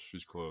close.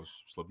 She's close.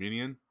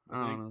 Slovenian. I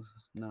don't know.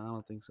 No, I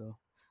don't think so.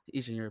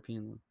 Eastern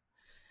European one.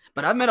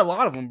 But I've met a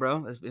lot of them,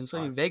 bro.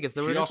 Especially in Vegas.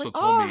 They were just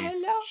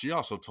She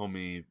also told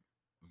me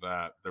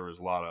that there was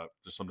a lot of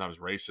just sometimes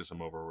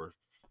racism over where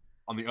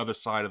on the other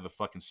side of the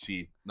fucking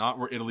sea, not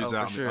where Italy's Oh, at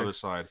for on sure. the other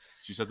side.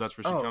 She says that's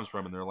where she Oh. comes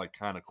from, and they're like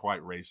kind of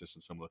quite racist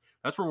and some of the.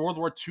 That's where World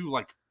War II,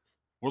 like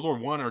World War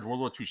I or World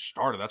War II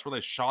started. That's where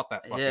they shot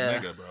that fucking Yeah.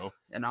 nigga, bro.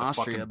 In The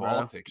Austria, fucking bro.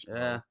 Baltics, bro.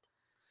 Yeah.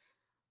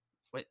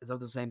 Wait, is that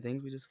the same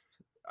things we just?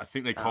 I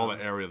think they call that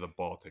area the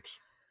Baltics,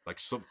 like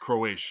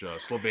Croatia,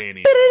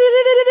 Slovenia,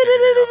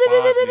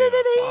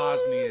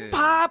 Bosnia.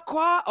 Pop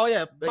quiz. Oh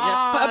yeah,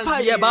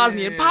 Bosnia.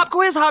 Bosnian pop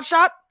quiz. Hot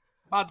shot.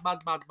 Buzz.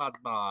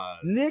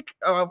 Nick,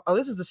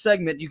 this is a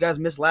segment you guys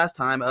missed last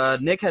time.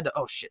 Nick had to.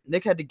 Oh shit.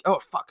 Nick had to. Oh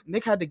fuck.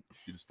 Nick had to.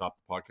 You just stop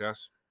the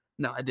podcast.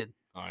 No, I didn't.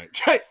 All right.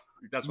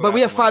 That's what but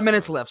we have 5 last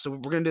minutes time. left, so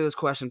we're gonna do this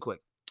question quick.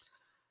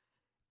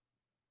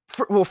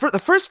 For the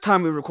first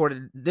time we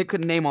recorded, Nick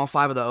couldn't name all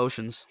 5 of the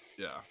oceans.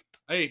 Yeah.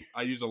 Hey,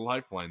 I used a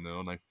lifeline though,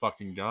 and I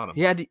fucking got him.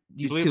 He had to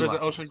you believe there's an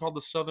ocean called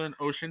the Southern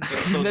Ocean?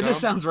 So that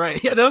just dumb? sounds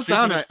right. Yeah, that does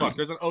sound right. Fuck.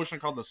 There's an ocean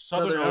called the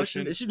Southern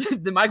Ocean.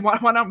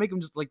 Why not make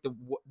them just like the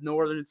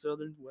northern,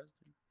 southern,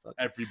 western? Fuck.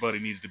 Everybody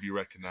needs to be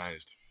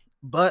recognized.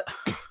 But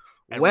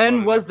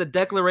when was the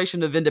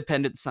Declaration of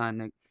Independence signed,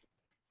 Nick?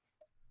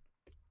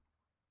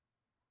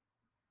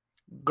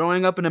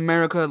 Growing up in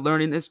America,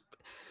 learning this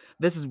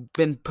has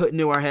been put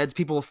into our heads.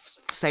 People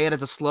say it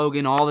as a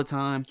slogan all the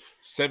time.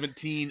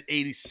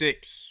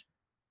 1786,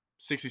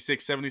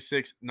 66,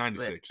 76,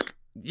 96.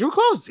 You're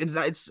close. It's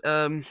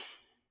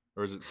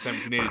or is it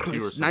 1782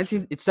 or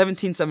something? It's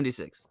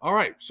 1776. All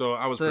right, so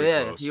I was So pretty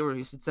yeah, close.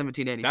 you said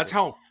 1786. That's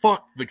how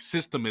fucked the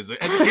system is.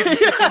 The education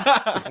system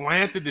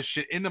planted this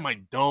shit into my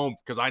dome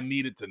because I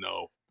needed to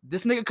know.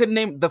 This nigga couldn't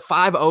name the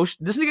 5 oceans.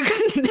 This nigga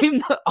couldn't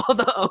name all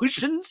the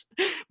oceans,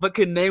 but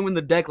could name when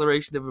the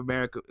Declaration of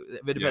America,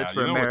 Independence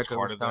for America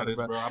was started,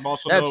 bro. I'm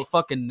also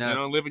fucking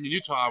nuts. Living in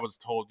Utah, I was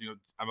told,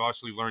 I've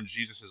actually learned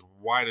Jesus is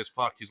white as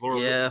fuck. He's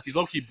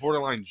low key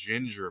borderline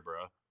ginger,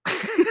 bro.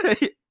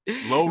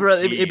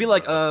 It'd be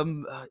like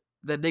that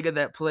nigga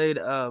that played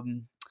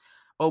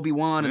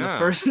Obi-Wan in the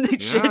first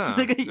shits,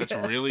 nigga. That's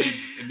really,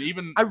 and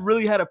even I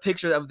really had a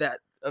picture of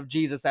that. Of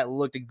Jesus that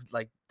looked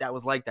like that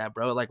was like that,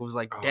 bro. Like it was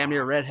like damn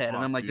near redhead,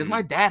 and I'm like, dude. Does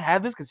my dad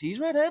have this? Cause he's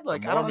redhead.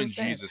 Like I don't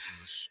understand. Jesus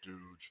is a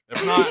stooge.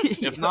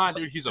 If not,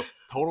 dude, he's a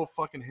total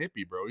fucking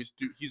hippie, bro.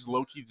 He's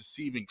low key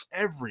deceiving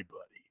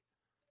everybody.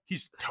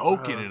 He's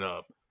toking it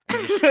up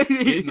and just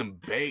getting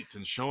them baked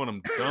and showing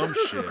them dumb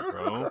shit,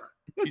 bro.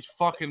 He's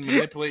fucking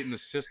manipulating the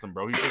system,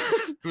 bro.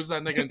 Who's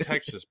that nigga in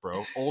Texas,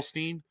 bro?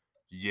 Olstein.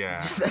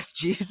 Yeah, that's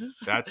Jesus.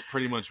 That's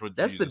pretty much what.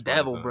 That's Jesus the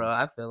devil, bro.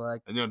 I feel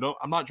like. And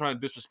I'm not trying to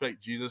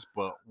disrespect Jesus,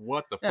 but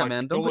what the fuck? Yeah,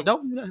 man.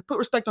 Don't put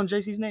respect on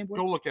JC's name. Boy.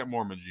 Go look at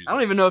Mormon Jesus. I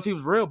don't even know if he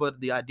was real, but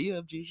the idea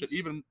of Jesus.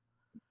 Shit,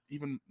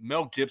 even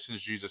Mel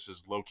Gibson's Jesus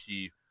is low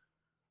key,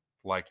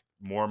 like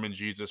Mormon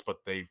Jesus, but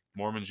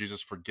Mormon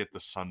Jesus forget the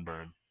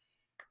sunburn,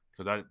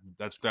 because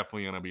that's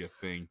definitely gonna be a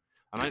thing.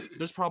 And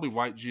there's probably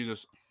white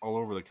Jesus all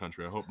over the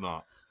country. I hope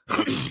not.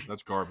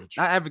 That's garbage.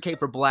 I advocate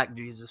for black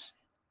Jesus.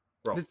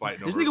 We're all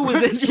fighting this over nigga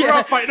was in, We're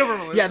all fighting over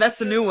him. Yeah, that's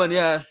the new one,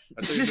 yeah.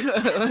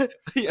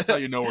 That's how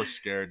you know we're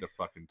scared to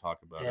fucking talk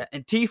about it.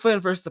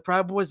 Antifa versus the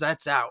Proud Boys,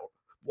 that's out.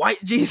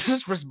 White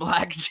Jesus versus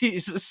black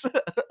Jesus.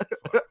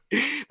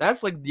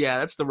 That's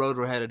the road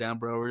we're headed down,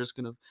 bro. We're just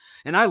gonna,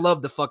 and I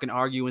love the fucking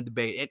argue and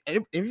debate.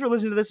 And if you're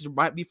listening to this, it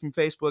might be from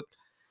Facebook.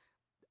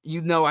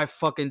 I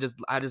fucking just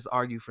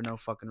argue for no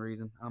fucking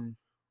reason.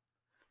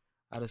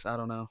 I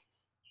don't know.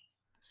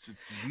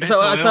 So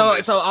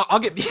I'll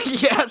get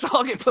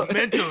I'll get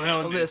mental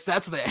illness.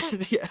 That's there.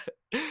 Yeah.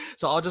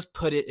 So I'll just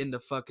put it in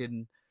the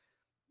fucking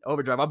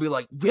overdrive. I'll be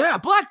like, yeah,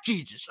 black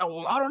Jesus.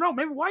 Oh, I don't know,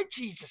 maybe white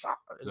Jesus. That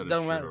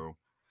doesn't is matter. true.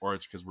 Or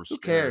it's because we're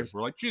scared. Who cares?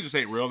 We're like, Jesus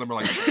ain't real, and then we're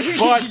like, he's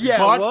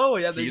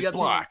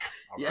black.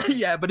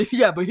 Yeah, but if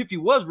he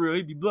was real,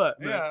 he'd be black.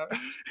 Yeah.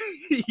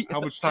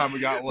 How much time we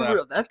got left? For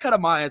real, that's kind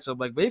of my answer. I'm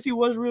like, but if he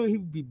was real,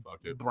 he'd be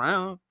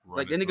brown.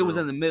 Like that nigga was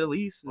in the Middle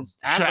East and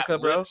Africa,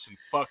 bro. And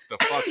fuck the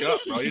fuck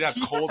up, bro. He'd have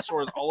cold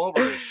sores all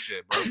over his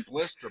shit, bro.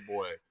 Blister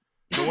boy.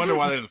 No wonder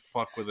why they didn't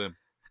fuck with him.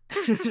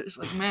 It's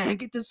like, man,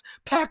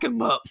 pack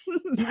him up.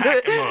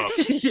 Pack him up.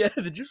 Yeah,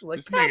 the juice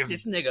like, pack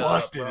this nigga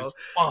busted up,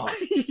 bro. As fuck.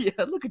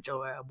 Yeah, look at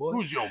your ass, boy.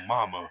 Who's your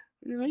mama?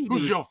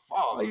 Who's your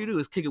father? All you do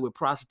is kick it with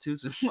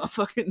prostitutes and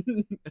motherfucking.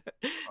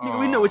 Nigga,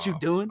 we know what you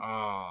doing.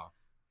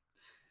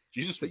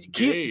 Jesus was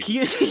gay.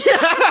 Kicking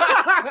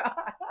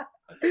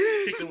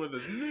with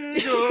his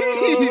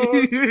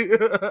niggas.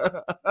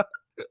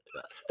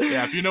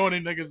 Yeah, if you know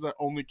any niggas that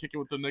only kick it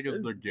with the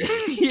niggas, they're gay.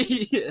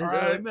 Yeah,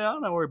 right? Man,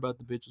 I'm not worried about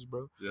the bitches,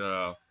 bro.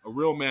 Yeah, a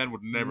real man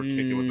would never kick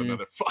it with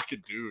another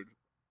fucking dude.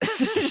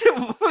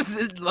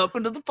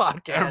 Welcome to the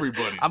podcast.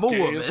 Everybody's I'm a gay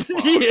woman. as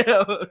fuck.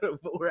 Yeah,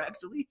 but we're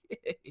actually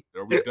gay.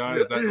 Are we done?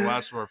 Is that the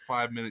last of our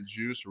 5-minute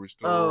juice? Or are we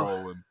still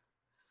rolling?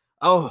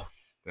 Oh,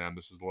 damn!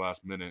 This is the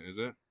last minute, is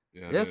it?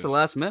 Yeah, it's the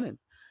last minute.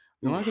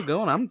 You want to keep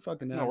going? I'm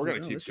fucking down. No, we're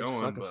gonna keep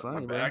going. But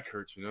funny, my back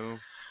hurts, I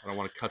don't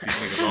want to cut these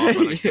niggas off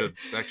in a good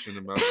section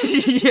about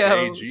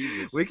hey,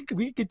 Jesus. We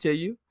can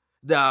continue.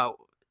 No,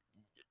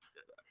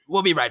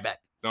 we'll be right back.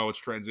 No, it's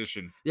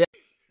transition. Yeah.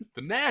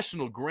 The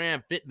National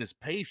Grand Fitness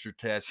Pacer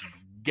Test is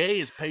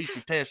gayest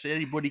pastry test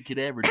anybody could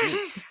ever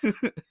do.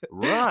 I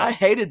Right.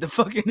 hated the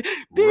fucking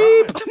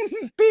beep,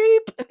 Right.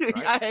 beep.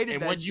 Right? I hated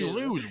And that when shit, you bro.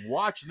 lose,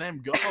 watch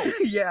them go.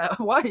 Yeah,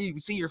 why? You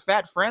see your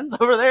fat friends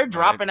over there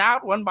dropping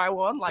out one by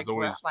one like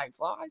always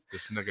flies?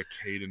 This nigga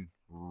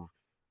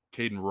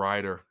Caden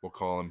Ryder, we'll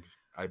call him.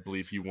 I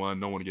believe he won.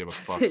 No one gave a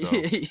fuck, though.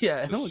 Yeah, He's a no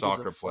one gives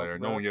soccer a fuck, player.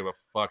 bro. No one gave a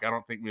fuck. I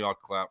don't think we all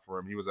clapped for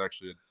him. He was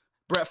actually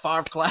Brett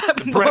Favre clap.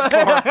 The Brett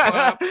Favre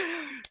clap.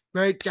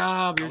 Great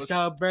job, you're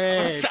so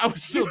brave. I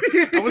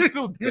was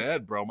still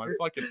dead, bro. My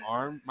fucking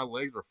arm, my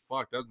legs were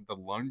fucked. That was the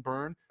lung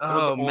burn. That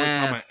was the only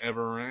time I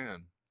ever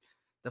ran.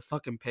 The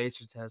fucking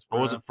pacer test, bro.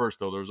 I wasn't first,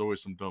 though. There was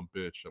always some dumb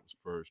bitch that was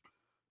first.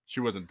 She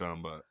wasn't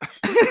dumb, but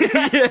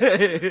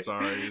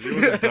sorry, she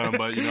wasn't dumb,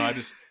 but I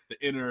just the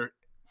inner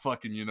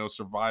fucking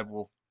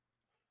survival.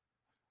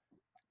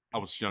 I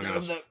was young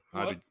enough.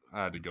 I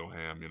had to go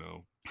ham.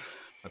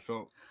 I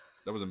felt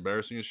that was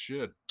embarrassing as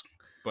shit,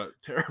 but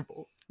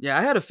terrible. Yeah,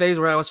 I had a phase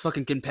where I was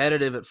fucking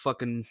competitive at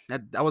fucking.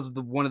 I was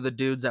one of the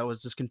dudes that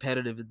was just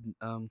competitive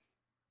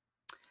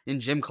in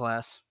gym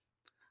class.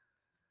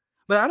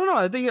 But I don't know.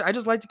 I think I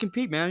just like to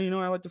compete, man.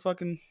 I like to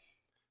fucking.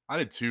 I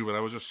did too, but I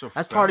was just so.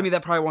 That's part of me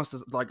that probably wants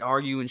to like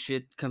argue and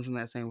shit. Comes from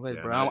that same place,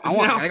 Yeah, bro.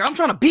 man. I'm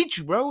trying to beat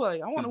you, bro.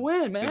 Like I want to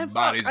win, man.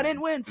 Fuck, I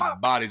didn't win. His Fuck.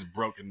 body's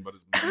broken, but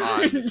his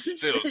mind is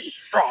still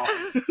strong.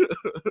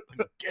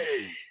 I'm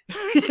gay.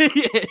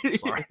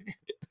 Sorry.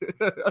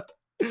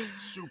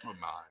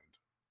 Supermind.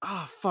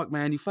 Oh fuck,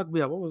 man, you fucked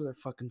me up. What was I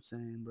fucking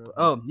saying, bro?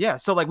 Oh yeah,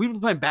 so like we were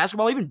playing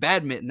basketball, even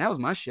badminton. That was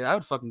my shit. I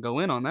would fucking go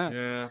in on that.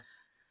 Yeah.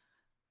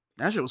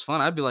 That shit was fun.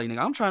 I'd be like, nigga,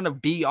 I'm trying to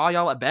beat all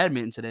y'all at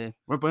badminton today.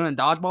 We're playing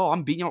dodgeball.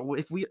 I'm beating y'all.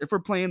 If we're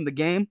playing the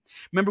game,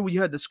 remember when you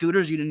had the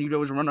scooters? You'd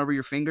always run over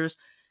your fingers,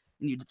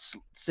 and you'd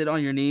sit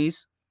on your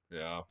knees.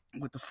 Yeah.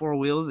 With the 4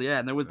 wheels, yeah.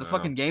 And there was the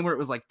fucking game where it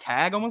was like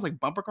tag, almost like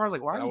bumper cars.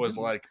 Like why? That was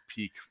like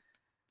peak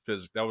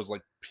physics. That was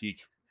like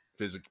peak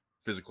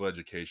physical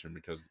education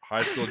because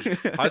high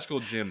school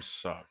gym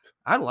sucked.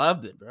 I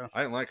loved it, bro.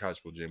 I didn't like high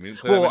school gym. We didn't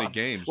play that many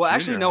games. Well,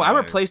 actually, no. I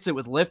replaced it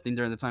with lifting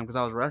during the time because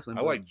I was wrestling.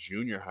 I like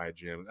junior high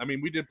gym. I mean,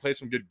 we did play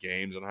some good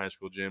games in high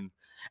school gym.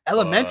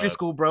 Elementary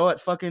school, bro,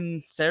 at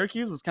fucking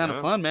Syracuse was kind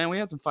of fun, man. We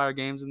had some fire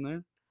games in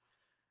there.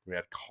 We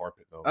had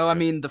carpet though. Oh, I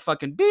mean the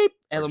fucking beep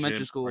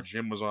elementary school. Our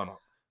gym was on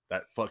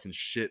that fucking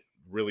shit.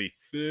 Really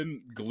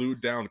thin,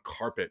 glued down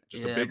carpet.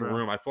 Just a big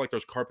room. I feel like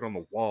there's carpet on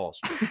the walls.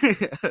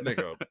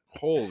 Nigga,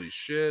 holy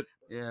shit.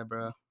 Yeah,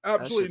 bro.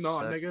 Absolutely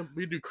not, nigga.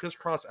 We do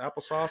crisscross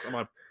applesauce,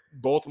 and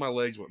both of my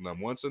legs went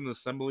numb. Once in the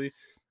assembly,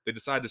 they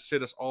decided to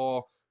sit us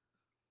all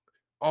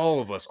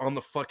of us on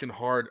the fucking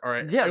hard. All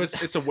right, yeah,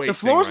 it's a weight. The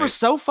floors thing, were right?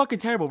 so fucking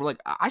terrible. But like,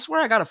 I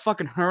swear I got a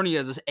fucking hernia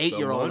as this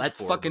 8-year-old. That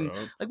fucking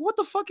bro. like, what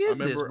the fuck is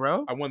this,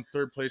 bro? I won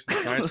 3rd place in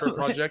the science fair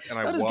project, and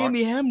that just gave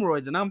me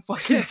hemorrhoids, and I'm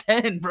fucking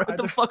 10, bro. What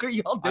the fuck are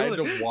y'all doing? I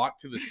had to walk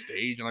to the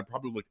stage, and I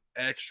probably looked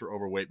extra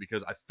overweight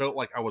because I felt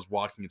like I was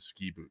walking in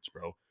ski boots,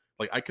 bro.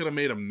 Like, I could have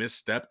made a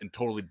misstep and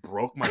totally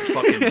broke my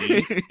fucking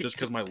knee just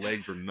because my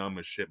legs were numb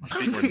as shit. My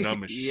feet were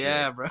numb as shit.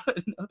 Yeah, bro.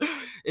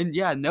 And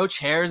yeah, no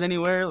chairs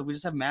anywhere. We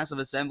just have massive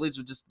assemblies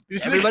with just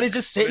everybody's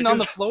just sitting on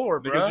the floor,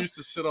 bro. Niggas used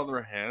to sit on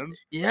their hands.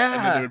 Yeah.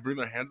 And then they would bring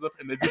their hands up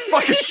and they'd be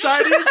fucking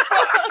shiny as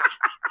fuck.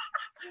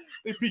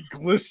 They'd be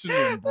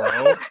glistening,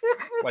 bro.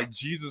 Like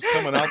Jesus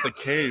coming out the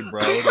cave,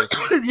 bro.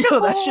 Yo,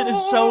 that shit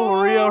is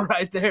so real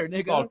right there, nigga.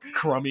 It's all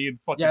crummy and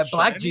fucking yeah,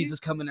 black shiny. Jesus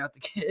coming out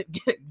the cave.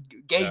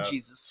 Gay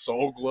Jesus.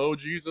 Soul glow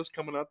Jesus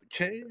coming out the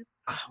cave.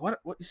 What?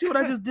 You see what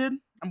I just did?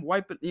 I'm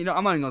wiping. I'm not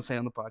even going to say it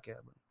on the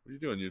podcast. Bro. What are you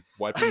doing? You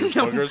wiping your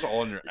boogers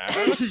all on your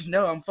ass?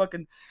 No, I'm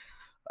fucking...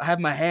 I have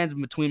my hands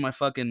between my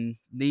fucking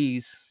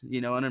knees,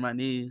 under my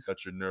knees.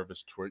 That's your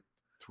nervous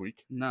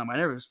tweak? No, my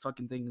nervous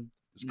fucking thing...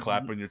 It's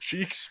clapping your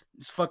cheeks.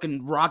 It's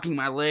fucking rocking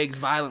my legs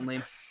violently.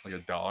 Like a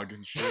dog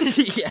and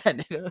shit. Yeah,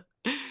 nigga.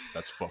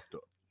 That's fucked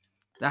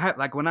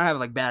up. When I have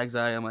like bad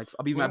anxiety, I'm like,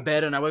 I'll be in my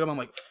bed and I wake up, I'm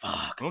like,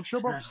 fuck. Don't chill,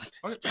 bro.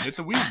 Hit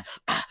the weed.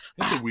 Hit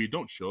the weed.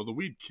 Don't chill. The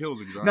weed kills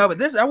anxiety. No, but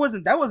that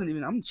wasn't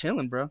even. I'm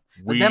chilling, bro.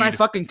 But then I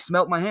fucking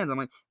smelt my hands. I'm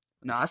like,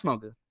 no, I smell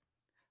good.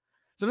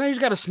 So now you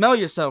just gotta smell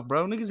yourself,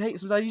 bro. Niggas hate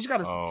sometimes. You just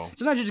gotta.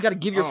 Sometimes you just gotta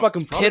give your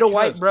fucking pit a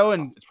wipe, bro.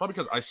 And it's probably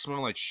because I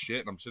smell like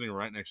shit, and I'm sitting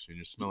right next to you, and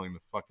you're smelling the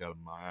fuck out of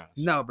my ass.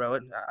 No, bro.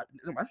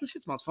 My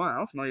shit smells fine. I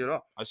don't smell you at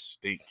all. I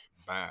stink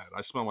bad.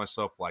 I smell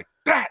myself like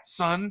that,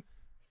 son.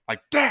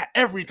 Like that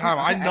every time.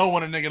 I know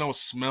when a nigga don't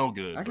smell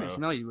good. I can't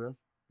smell you, bro.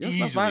 You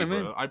Easily, smell fine to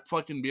me. bro. I'd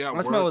fucking be at work.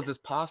 My smell is this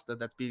pasta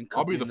that's being cooked.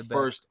 I'll be the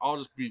first. I'll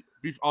just be.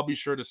 I'll be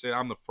sure to say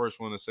I'm the first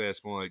one to say I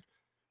smell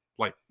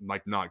like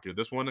not good.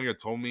 This one nigga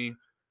told me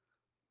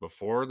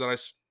before that I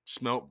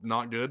smelled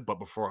not good, but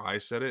before I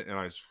said it, and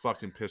I was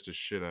fucking pissed as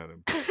shit at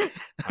him.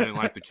 I didn't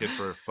like the kid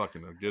for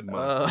fucking a good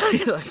month.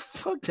 You're like,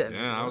 fuck that.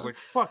 Yeah, I was like,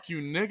 fuck you,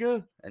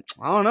 nigga.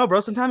 I don't know, bro.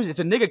 Sometimes if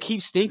a nigga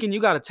keeps stinking,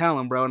 you gotta tell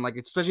him, bro. And like,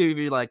 especially if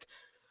you're like,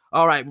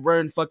 all right, we're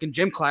in fucking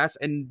gym class,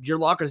 and your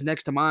locker's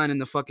next to mine in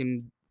the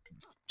fucking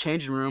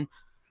changing room,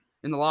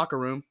 in the locker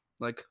room,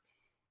 like,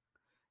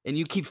 and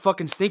you keep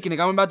fucking stinking. Like,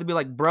 I'm about to be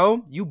like,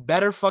 bro, you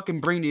better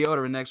fucking bring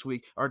deodorant next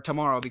week or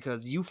tomorrow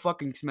because you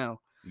fucking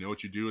smell. You know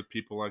what you do with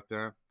people like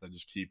that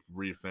just keep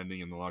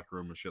reoffending in the locker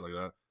room and shit like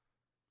that?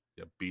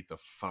 You beat the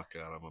fuck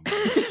out of them.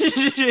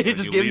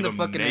 Just give him the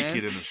fucking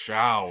naked in the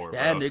shower,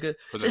 yeah, bro. nigga.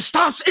 It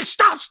stops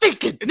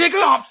stinking, It nigga.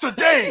 stops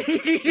today.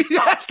 It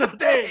stops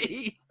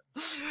today.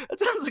 That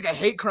sounds like a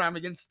hate crime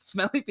against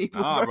smelly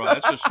people. Nah, bro,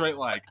 that's just straight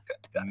like,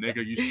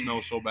 nigga, you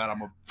smell so bad, I'm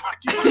gonna fuck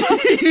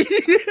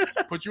you.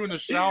 Put you in the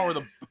shower with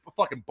a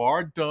fucking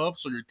bar dove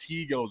so your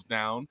tea goes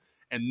down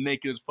and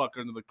naked as fuck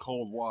under the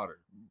cold water.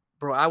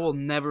 Bro, I will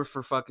never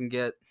for fucking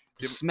get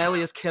the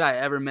smelliest kid I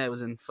ever met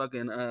was in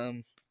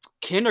fucking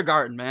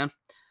kindergarten, man.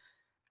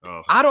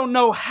 Oh. I don't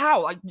know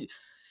how. Like,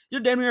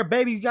 you're damn near a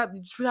baby. You have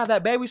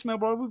that baby smell,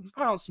 bro. We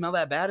probably don't smell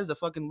that bad as a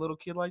fucking little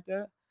kid like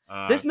that.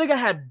 This nigga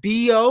had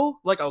BO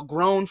like a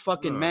grown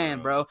fucking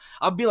man, bro.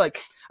 I'll be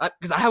like,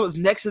 because I was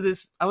next to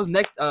this. I was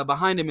next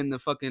behind him in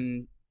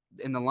the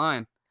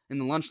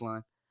lunch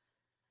line,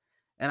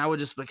 and I would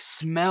just like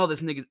smell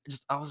this nigga.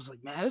 I was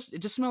like, man, it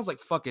just smells like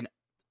fucking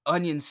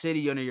Onion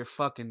City under your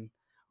fucking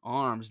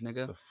arms,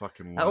 nigga. The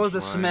fucking that was the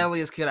line.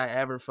 smelliest kid I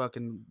ever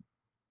fucking.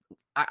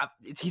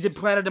 He's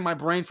implanted in my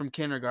brain from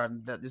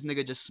kindergarten that this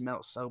nigga just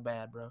smells so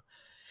bad, bro.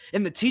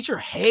 And the teacher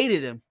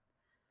hated him,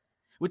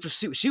 which was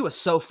she was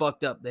so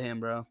fucked up to him,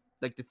 bro.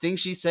 Like the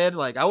things she said,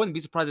 like I wouldn't be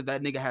surprised if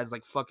that nigga has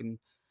like fucking.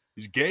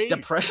 He's gay.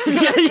 Depression.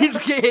 Yeah, he's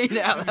gay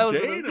now. He's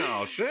gay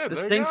now. Shit. The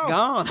stink's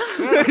gone.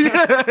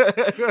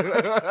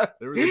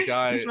 There was a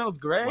guy. He smells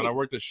great. When I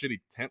worked a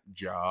shitty temp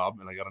job,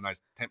 and I got a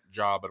nice temp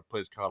job at a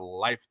place called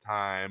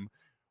Lifetime,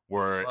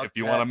 where if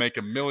you want to make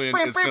 $1 million,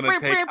 it's gonna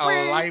take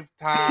a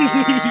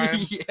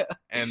lifetime. Yeah.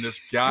 And this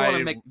guy,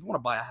 if you want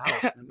to buy a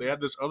house, they had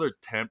this other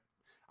temp.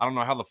 I don't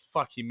know how the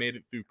fuck he made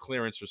it through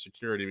clearance or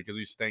security because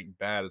he stank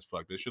bad as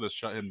fuck. They should have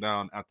shut him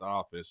down at the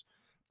office.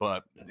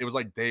 But it was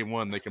like day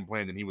one they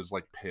complained, and he was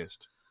like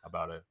pissed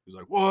about it. He was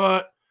like,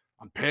 "What?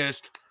 I'm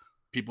pissed.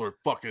 People are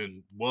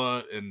fucking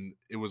what?" And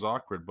it was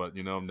awkward, but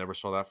never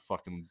saw that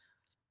fucking.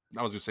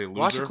 I was gonna say loser.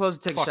 Wash your clothes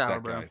and take Fuck a shower,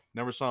 that bro. guy.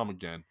 Never saw him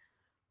again.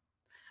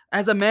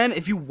 As a man,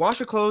 if you wash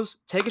your clothes,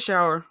 take a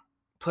shower,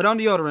 put on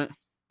deodorant,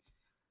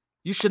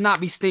 you should not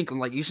be stinking.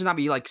 Like you should not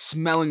be like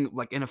smelling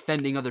like and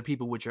offending other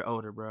people with your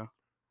odor, bro.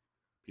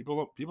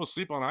 People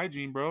sleep on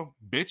hygiene, bro.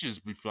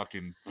 Bitches be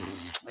fucking.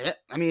 Yeah,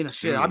 I mean,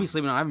 shit. I'll be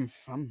sleeping on.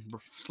 I'm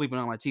sleeping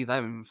on my teeth. I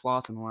haven't been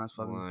flossing the last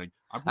fucking.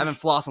 I haven't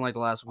flossed in like the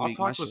last week. I've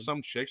talked with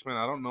some chicks, man.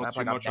 I don't know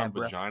too much on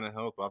vagina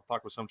health, but I've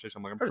talked with some chicks.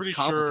 I'm like, I'm pretty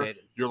sure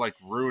you're like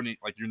ruining.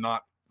 Like you're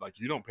not. Like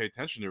you don't pay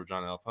attention to your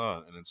vagina health,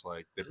 huh? And it's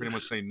like they pretty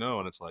much say no,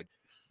 and it's like,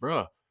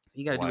 bruh.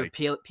 You gotta do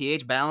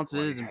pH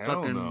balances and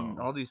fucking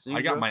all these things.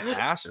 I got my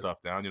ass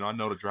stuff down. I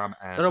know to dry my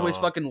ass. They're always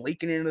fucking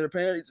leaking into their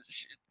panties and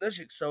shit. That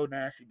shit's so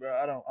nasty,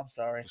 bro. I'm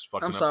sorry.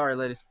 I'm sorry,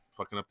 ladies.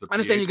 Fucking up the I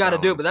understand you gotta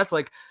do it, but that's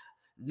like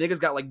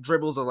niggas got like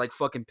dribbles of like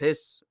fucking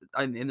piss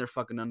in their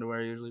fucking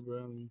underwear usually,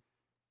 bro. I mean,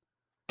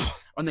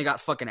 and they got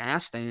fucking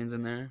ass stains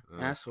in there.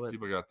 Ass sweat.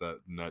 People got that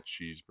nut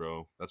cheese,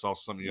 bro. That's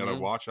also something you gotta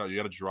watch out. You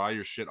gotta dry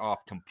your shit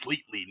off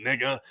completely,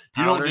 nigga.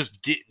 You don't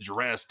just get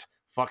dressed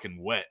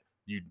fucking wet.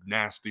 You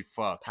nasty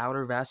fuck.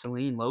 Powder,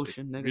 Vaseline,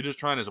 lotion, nigga. If you're just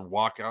trying to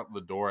walk out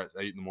the door at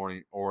 8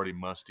 a.m, already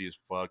musty as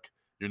fuck,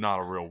 you're not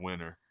a real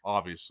winner,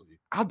 obviously.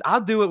 I'll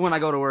do it when I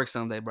go to work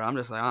someday, bro. I'm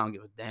just like, I don't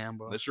give a damn,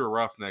 bro. Unless you're a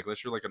roughneck.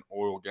 Unless you're like an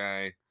oil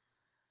guy.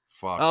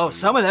 Fuck. Oh, dude.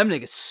 Some of them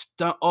niggas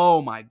stunk.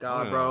 Oh, my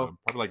God, bro.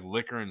 Probably like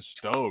liquor and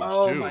stoves,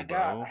 too, my bro.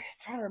 God. I'm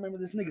trying to remember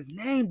this nigga's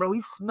name, bro.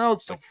 He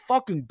smelled so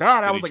fucking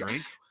bad. I was like,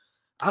 drink?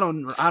 I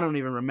don't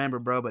even remember,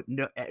 bro, but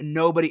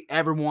nobody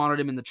ever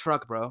wanted him in the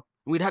truck, bro.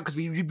 We'd have, because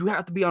we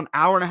have to be on 1.5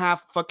 hour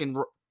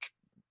fucking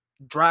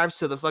drives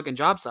to the fucking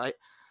job site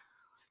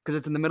because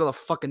it's in the middle of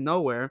fucking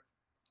nowhere.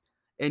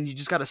 And you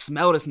just got to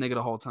smell this nigga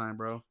the whole time,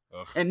 bro.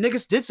 Ugh. And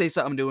niggas did say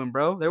something to him,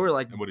 bro. They were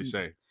like, and what'd he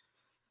say?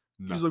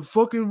 He's like,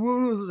 fucking,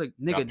 I was like,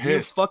 nigga,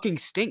 you fucking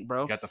stink,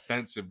 bro. He got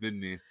defensive,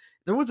 didn't he?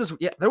 There was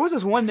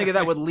this one nigga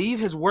that would leave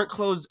his work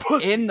clothes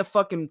in the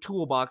fucking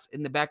toolbox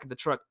in the back of the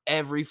truck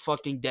every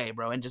fucking day,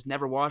 bro, and just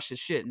never wash his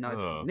shit. And I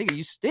was like, nigga,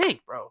 you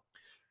stink, bro.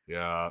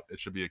 Yeah, it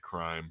should be a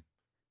crime.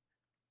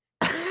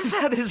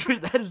 that is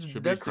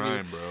should be a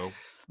crime, bro.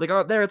 Like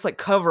out there, it's like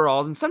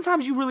coveralls, and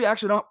sometimes you really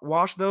actually don't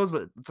wash those,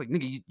 but it's like,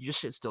 nigga, your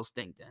shit still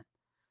stink then.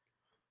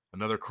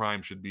 Another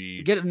crime should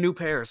be get a new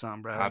pair or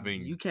something, bro.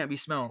 Having you can't be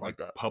smelling like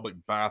that. Public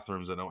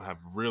bathrooms that don't have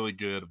really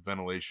good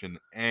ventilation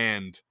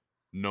and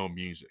no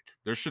music.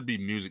 There should be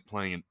music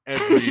playing in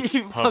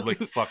every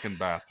public fucking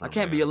bathroom. I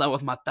can't be alone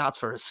with my thoughts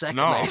for a second.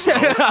 No, bro.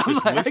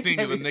 Just listening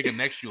to the nigga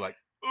next to you like,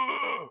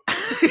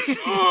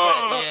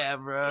 yeah,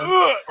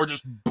 bro. Or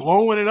just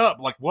blowing it up.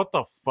 Like, what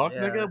the fuck,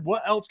 nigga?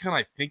 What else can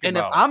I think about? And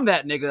if I'm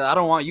that nigga, I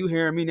don't want you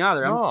hearing me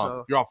neither.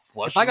 No, you're all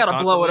flushing. If I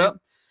gotta blow it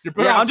up.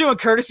 I'm doing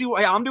courtesy.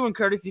 Yeah, I'm doing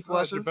courtesy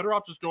flushes. You're better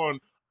off just going,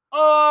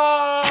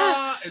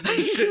 and then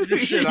shitting your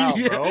shit out,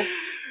 bro.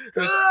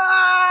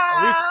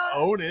 At least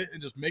own it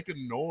and just make a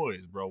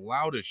noise, bro.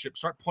 Loud as shit.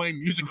 Start playing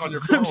music on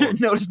your phone.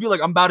 No, just be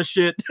like, I'm about to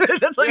shit.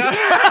 That's like,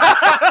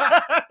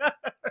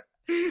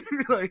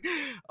 be like,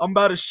 I'm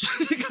about to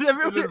shit because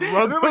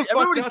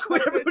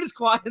everybody's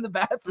quiet in the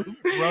bathroom.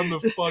 Run the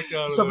fuck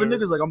out of So if a there.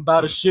 nigga's like, I'm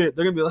about to shit,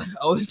 they're gonna be like,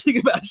 I was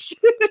thinking about shit.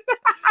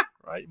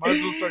 Right? You might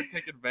as well start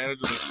taking advantage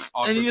of this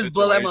awkward And you just situation.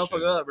 blow that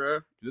motherfucker up, bro.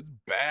 It's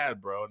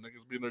bad, bro.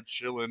 Niggas being there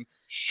chilling,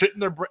 shitting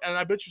their brain. And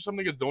I bet you some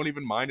niggas don't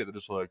even mind it. They're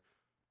just like,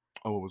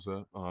 oh, what was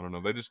that? Oh, I don't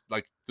know. They just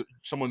like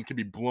someone could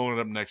be blowing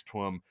it up next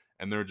to them,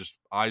 and they're just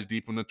eyes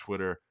deep into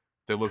Twitter.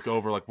 They look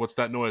over like, what's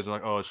that noise? They're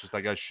like, oh, it's just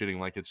that guy shitting.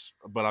 Like it's,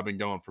 but I've been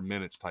going for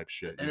minutes type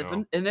shit. And You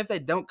know?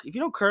 if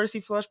you don't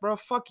courtesy flush, bro,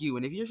 fuck you.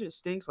 And if your shit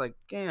stinks, like,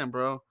 damn,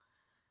 bro.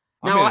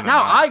 I'm Now in and I'm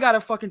I out. gotta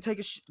fucking take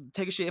a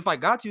shit if I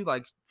got to.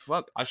 Like,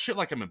 fuck. I shit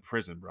like I'm in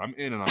prison, bro. I'm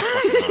in and I'm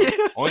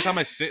fucking out. Only time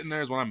I sit in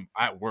there is when I'm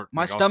at work.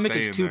 My Like, I'll stomach stay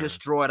is in too there.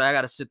 destroyed. I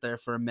gotta sit there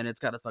for a minute. It's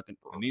gotta fucking.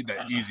 I need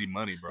that easy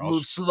money, bro. I'll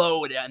Move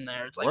slow down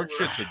there. It's like work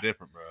shits are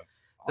different, bro.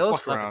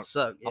 those fucking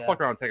suck. I'll Yeah. fuck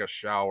around and take a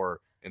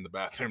shower in the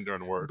bathroom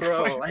during work.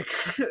 Bro, like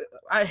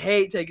I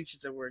hate taking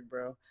shits at work,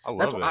 bro. I love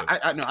That's it. why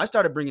I know. I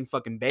started bringing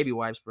fucking baby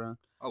wipes, bro.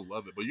 I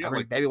love it. But you I got bring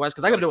like baby wipes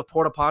because I gotta deal with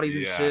porta potties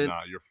and yeah, shit.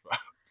 nah, you're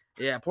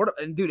Yeah,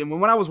 and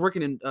when I was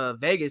working in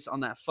Vegas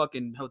on that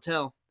fucking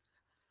hotel,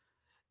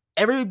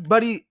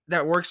 everybody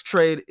that works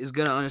trade is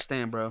gonna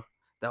understand, bro.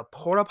 The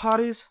porta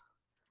potties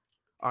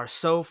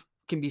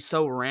can be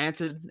so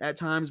rancid at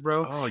times,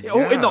 bro. Oh, In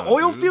the yeah,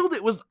 oil dude. field,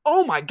 it was,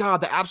 oh my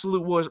god, the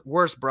absolute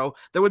worst, bro.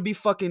 There would be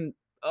fucking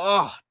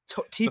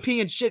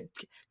TP and shit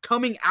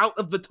coming out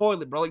of the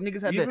toilet, bro. Like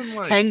niggas had to Even,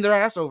 like- hang their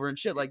ass over and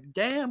shit. Like,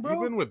 damn, bro.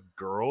 even with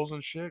girls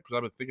and shit, because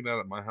I've been thinking that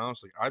at my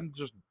house. Like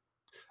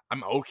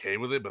I'm okay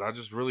with it, but I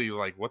just really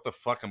like what the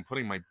fuck. I'm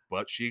putting my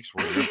butt cheeks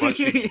where your butt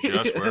cheeks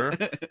just were,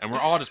 and we're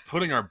all just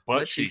putting our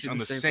butt cheeks on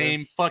the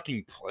same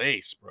fucking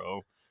place,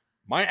 bro.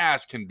 My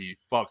ass can be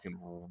fucking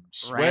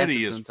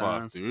sweaty Rancid as fuck,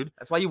 sometimes. dude.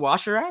 That's why you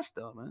wash your ass,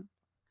 though, man.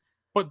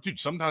 But dude,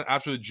 sometimes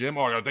after the gym,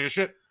 oh, I gotta take a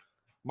shit.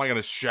 I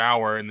gotta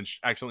shower and then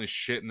accidentally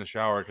shit in the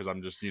shower because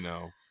I'm just,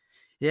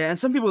 Yeah, and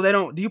some people they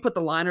don't. Do you put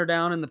the liner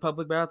down in the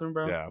public bathroom,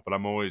 bro? yeah. But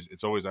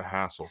it's always a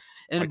hassle.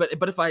 And like-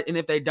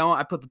 if they don't,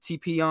 I put the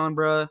TP on,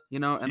 bro. You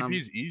know, and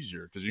TP's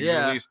easier because you Yeah.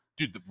 can at least,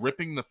 dude,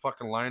 ripping the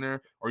fucking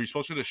liner, or you're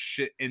supposed to just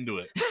shit into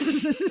it.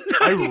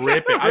 I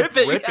rip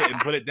it and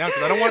put it down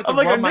because I don't want it to I'm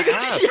like, rub a my nigga,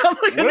 ass. yeah, I'm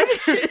like, a What nigga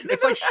if- shit.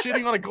 it's like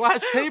shitting on a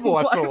glass table.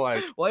 I feel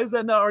like. Why is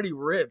that not already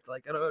ripped?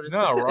 Like, I don't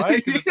understand. No,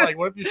 right? 'Cause it's like,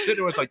 what if you shit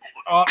into it? It's like,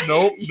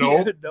 nope,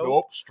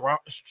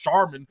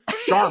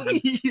 Charmin,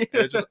 Yeah.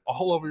 and it's just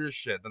all over your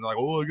shit. Then they're like,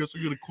 oh, I guess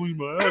I gotta clean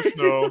my ass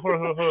now. I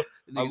Niggas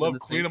in love the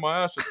cleaning sink.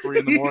 my ass at 3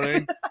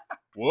 a.m.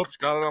 Whoops,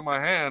 got it on my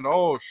hand.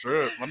 Oh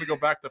shit! Let me go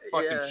back to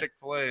fucking Yeah.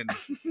 Chick-fil-A and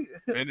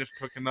finish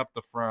cooking up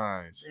the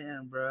fries.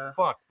 Damn, bro.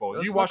 Fuck, bro.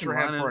 Those You wash fucking your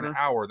hand for liners, an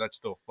bro. hour, that's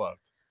still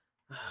fucked.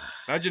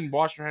 Imagine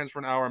washing your hands for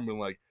an hour and being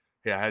like,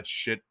 hey, I had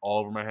shit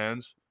all over my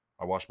hands.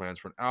 I washed my hands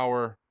for an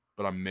hour,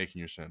 but I'm making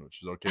your sandwich.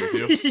 Is it okay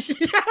with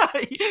you?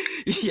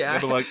 Yeah.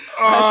 They'll be like,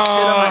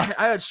 I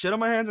had shit on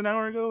my hands an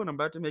hour ago, and I'm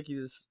about to make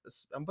you this.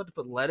 I'm about to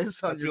put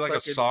lettuce on I'd be your like a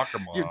fucking, soccer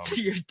mom.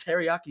 your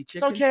teriyaki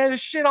chicken. there's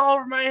shit all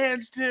over my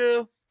hands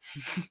too.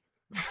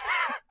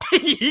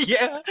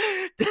 Yeah,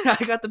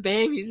 I got the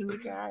babies in the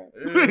car.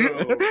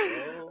 Ew,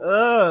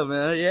 Oh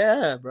man,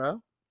 yeah,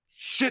 bro.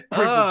 Shit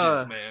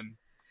privileges, man.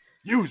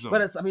 Use them.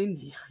 But it's, I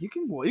mean, you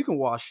can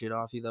wash shit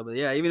off you though. But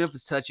yeah, even if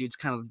it's touchy, it's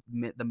kind of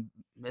the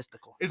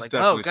mystical. It's like,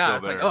 definitely oh god, still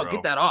it's there, like, oh, bro.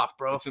 get that off,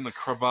 bro. It's in the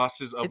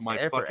crevasses of It's my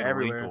there for fucking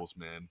everywhere. wrinkles,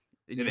 man.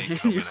 In It your- ain't in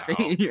coming your out. face-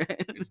 in your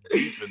It's hands.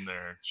 deep in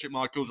there. Shit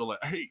molecules are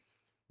like, hey,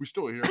 we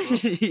still here, bro. When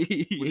did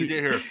you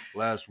get here?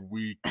 Last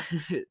week.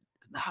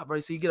 Nah, bro.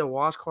 So you get a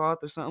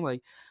washcloth or something.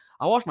 Like,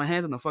 I wash my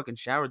hands in the fucking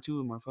shower too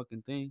with my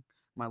fucking thing,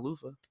 my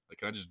loofah. Like,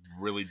 can I just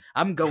really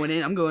I'm going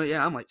in.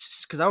 Yeah. I'm like,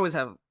 because I always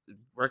have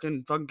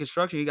working fucking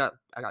construction.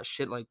 I got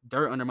shit like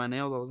dirt under my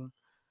nails all the time.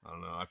 I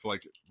don't know. I feel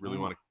like really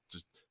Oh. want to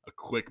just a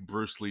quick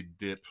Bruce Lee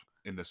dip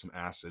into some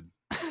acid.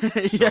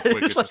 Yeah,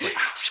 quick, it's just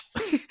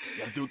like, You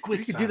gotta do a quick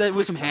you could do that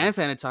with some hand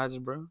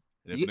sanitizer, bro.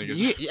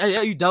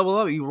 You double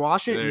up. You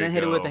wash it There and then you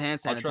hit it with go. the hand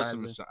I'll trust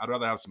sanitizer. I'd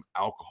rather have some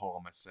alcohol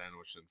on my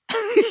sandwich than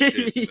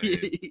fucking shit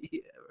stain. Yeah,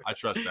 I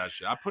trust that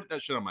shit. I put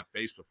that shit on my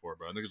face before,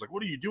 bro. And niggas like,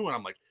 what are you doing?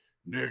 I'm like,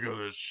 nigga,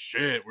 this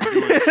shit. We're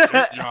doing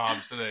shit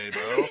jobs today,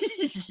 bro.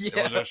 It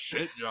was a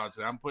shit job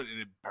today. I'm putting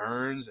it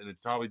burns and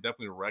it's probably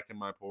definitely wrecking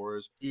my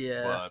pores.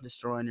 Yeah, But-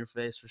 destroying your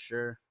face for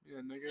sure. Yeah,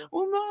 nigga.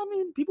 Well, no, I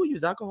mean, people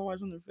use alcohol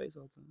wipes on their face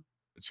all the time.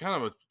 It's kind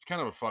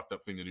of a fucked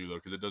up thing to do though,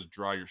 because it does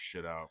dry your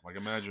shit out. Like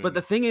imagine. But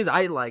the thing is,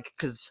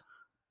 because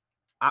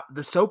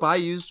the soap I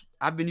use,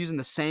 I've been using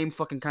the same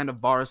fucking kind of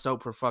bar of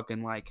soap for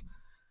fucking like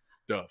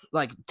Dove.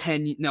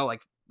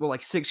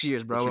 6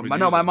 years, What bro. you been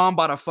No, my using? mom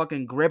bought a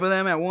fucking grip of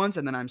them at once,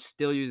 and then I'm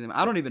still using them.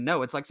 I don't even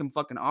know. It's like some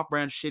fucking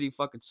off-brand shitty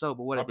fucking soap,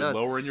 but what Probably it does,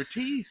 lowering your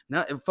teeth.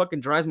 no, it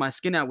fucking dries my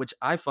skin out, which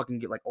I fucking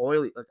get like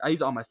oily. Like I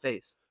use it on my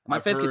face. My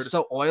I've face heard- gets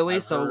so oily,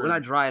 I've so when I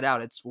heard- dry it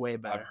out, it's way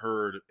I've better.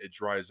 heard it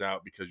dries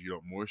out because you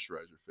don't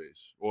moisturize your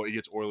face. Well, it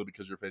gets oily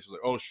because your face is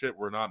like, oh shit,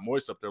 we're not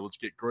moist up there. Let's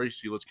get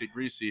greasy.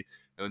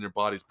 And then your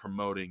body's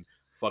promoting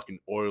fucking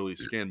oily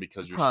skin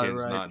because your Probably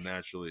skin's right. not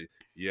naturally.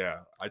 Yeah,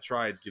 I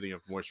tried getting a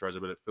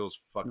moisturizer, but it feels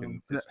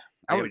fucking. No.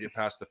 I gotta get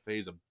past the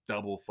phase of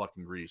double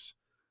fucking grease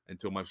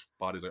until my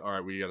body's like, all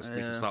right, we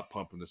can stop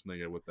pumping this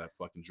nigga with that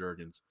fucking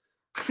Jergens.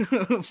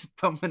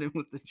 Pumping him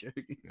with the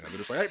Jergens. Yeah, they're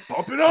just like, hey,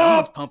 pump it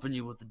Someone's up. pumping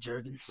you with the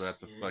Jergens. So I have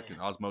to fucking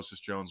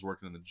Osmosis Jones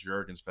working in the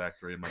Jergens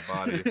factory in my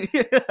body. Pump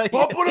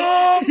it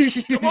up!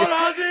 Come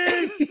on,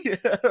 Ozzy!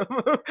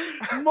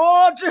 Yeah.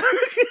 More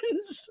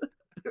Jergens.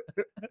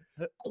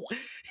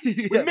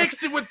 We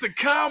mix it with the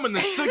cum and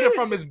the sugar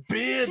from his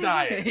beer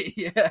diet.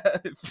 Yeah.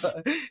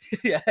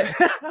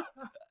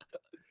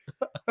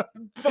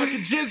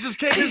 Fucking jizz just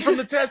came in from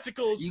the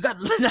testicles. You got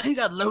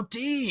low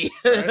T.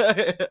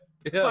 Right?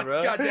 Yeah, Fuck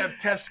bro. goddamn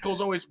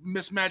testicles always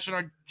mismatching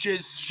our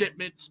jizz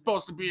shipment.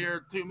 Supposed to be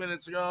here 2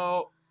 minutes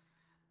ago.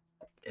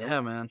 Yeah,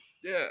 man.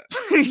 Yeah.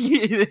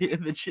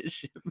 The shit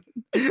shipment.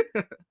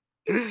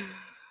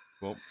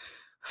 Well,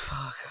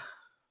 fuck.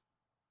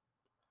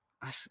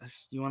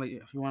 You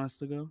want us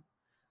to go?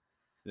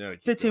 Yeah.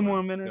 15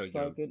 more minutes.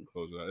 Fuck it.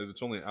 Close it out.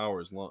 It's only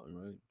hours long,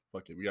 right?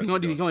 Fuck it. We got. You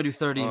want to do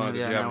 30 minutes?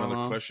 Did Yeah, you have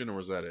another question, or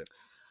was that it?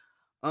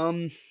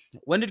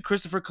 When did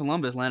Christopher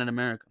Columbus land in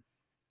America?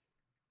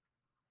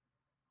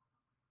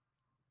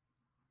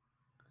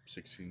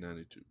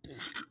 1692.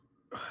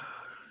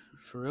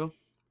 For real?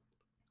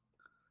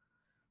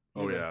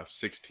 Oh yeah,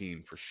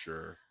 16 for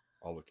sure.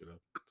 I'll look it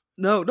up.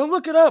 No, don't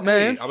look it up,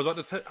 man. Hey, I was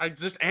about to. I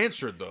just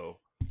answered though.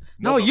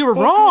 No, you were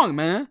wrong,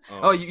 man.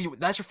 Oh,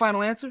 that's your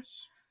final answer?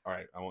 All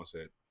right, I won't say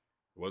it.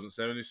 It wasn't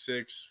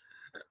 76.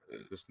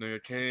 This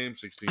nigga came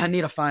 16. I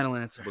need a final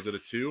answer. Was it a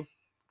 2?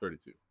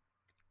 32.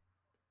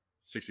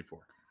 64.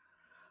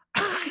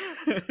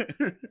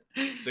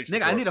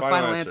 Nigga, I need a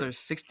final answer.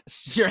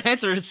 Your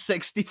answer is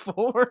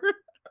 64.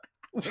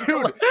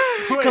 Dude,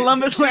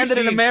 Columbus landed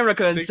in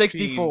America in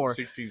 64.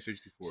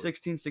 1664.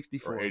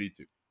 1664. Or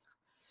 82.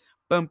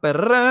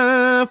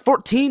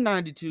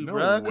 1492, No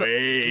bro.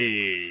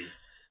 way.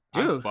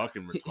 Dude, I'm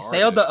fucking retarded. He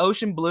sailed the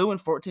ocean blue in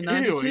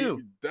 1492.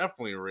 Ew,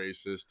 definitely a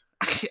racist.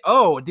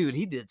 Oh, dude,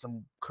 he did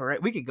some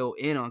correct. We could go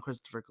in on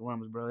Christopher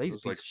Columbus, bro. He's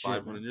It was like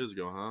 500 years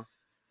ago, huh?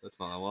 That's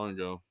not that long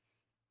ago.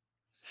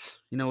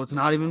 You know, it's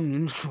not even.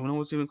 You know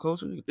what's even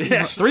closer?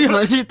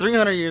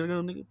 300 years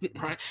ago,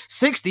 nigga. Right.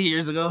 60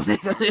 years ago,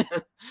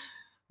 nigga.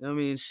 I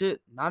mean,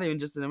 shit. Not even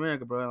just in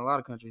America, bro. In a lot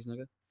of countries,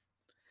 nigga.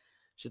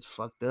 Shit's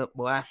fucked up,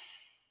 boy.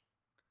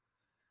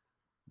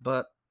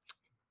 But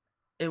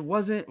it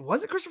wasn't.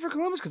 Was it Christopher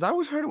Columbus? Because I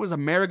always heard it was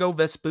Amerigo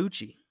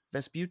Vespucci.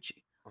 I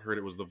heard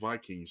it was the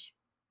Vikings.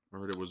 I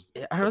heard it was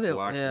the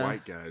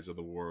white guys of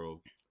the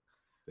world.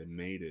 They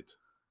made it.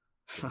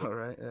 All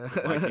right. The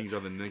Vikings are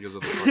the niggas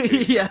of the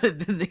Caucasians. Yeah,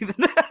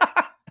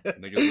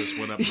 niggas just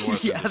went up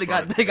north. Yeah,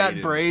 they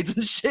got braids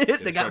and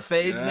shit. They got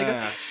fades,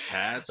 nigga.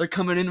 Tats. They're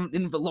coming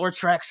in velour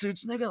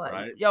tracksuits, nigga. Like,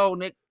 right. Yo,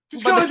 Nick.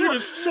 These guys are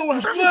just so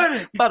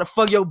athletic. About to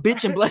fuck your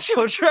bitch and bless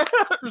your trap.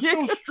 They're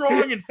so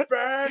strong and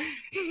fast.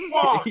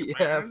 Fuck, yeah,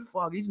 man.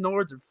 Fuck. These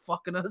Nords are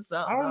fucking us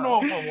up. I don't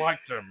know if I like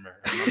them, man.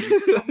 I mean,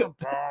 something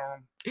about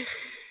them.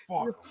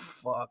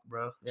 Fuck,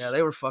 bro. Yeah,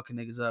 they were fucking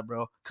niggas up,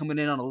 bro. Coming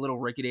in on a little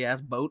rickety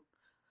ass boat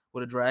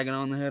with a dragon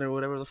on the head or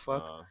whatever the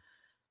fuck.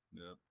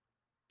 Yeah.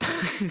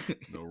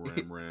 No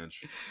Ram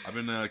Ranch. I've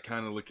been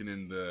kind of looking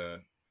into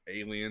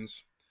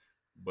Aliens,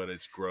 but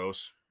it's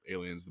gross.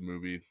 Aliens, the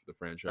movie, the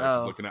franchise.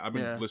 I've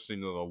been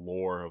listening to the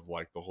lore of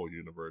like the whole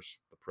universe,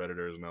 the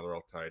Predators, and now they're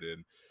all tied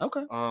in.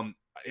 Okay.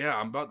 Yeah,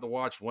 I'm about to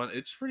watch one.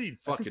 It's pretty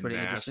fucking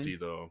nasty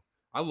though.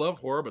 I love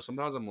horror, but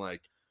sometimes I'm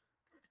like,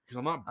 because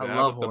I'm not bad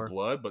with horror. The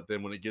blood, but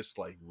then when it gets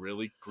like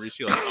really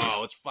greasy, like, oh,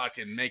 let's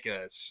fucking make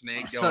a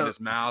snake go in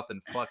his mouth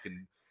and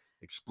fucking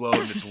explode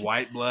in its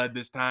white blood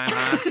this time,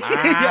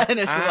 huh? And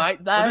it's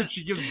white blood. Then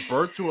she gives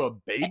birth to a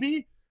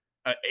baby,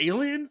 an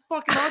alien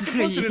fucking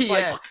octopus, and it's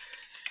like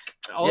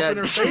all up in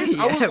her face.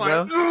 I was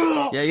like,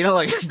 ugh! Yeah, you know,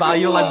 like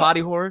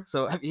body horror.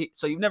 So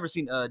you've never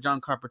seen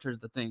John Carpenter's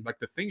The Thing? Like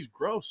The Thing's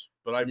gross,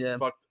 but I do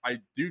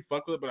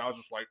fuck with it. But I was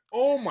just like,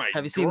 oh my.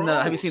 Have you seen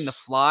The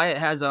Fly? It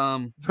has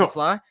The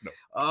Fly. No.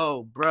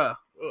 Oh, bruh.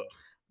 Ugh.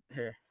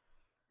 Here.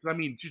 I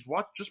mean, just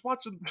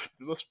watching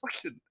those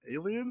fucking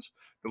aliens,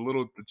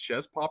 the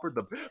chest popper,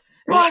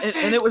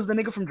 and it was the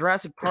nigga from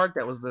Jurassic Park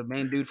that was the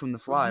main dude from The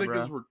Fly, those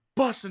bro. Niggas were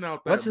busting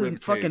out that. What's his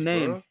fucking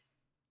name? Bro.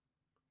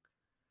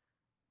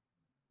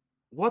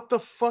 What the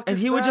fuck? And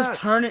is he that? would just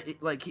turn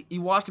it like he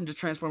watched him just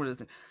transform into this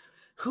thing.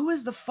 Who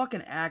is the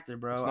fucking actor,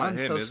 bro? I'm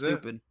him, so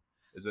stupid.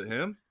 Is it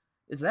him?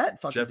 It's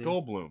that fucking Jeff dude.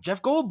 Goldblum.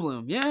 Jeff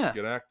Goldblum, yeah.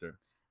 Good actor.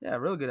 Yeah,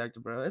 real good actor,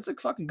 bro. It's a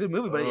fucking good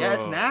movie, but yeah,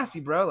 it's nasty,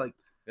 bro. Like.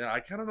 Yeah,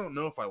 I kind of don't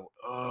know if I.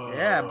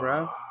 Yeah,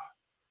 bro.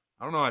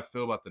 I don't know how I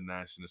feel about the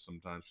nastiness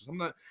sometimes because I'm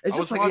not. It's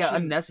just like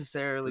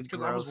unnecessarily. It's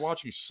because I was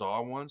watching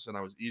Saw once and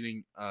I was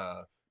eating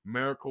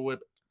Miracle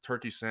Whip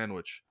turkey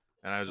sandwich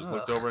and I just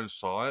looked over and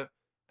saw it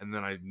and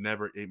then I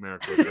never ate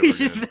Miracle Whip ever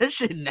again. That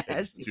shit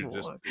nasty. Dude, it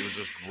was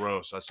just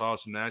gross. I saw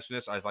some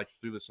nastiness. I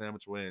threw the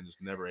sandwich away and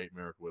just never ate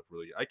Miracle Whip.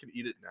 Really, I can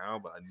eat it now,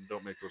 but I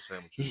don't make those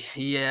sandwiches.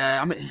 Yeah,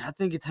 I mean, I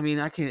think it's. I mean,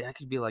 I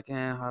could be like,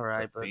 all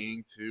right, but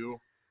Thing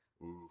too.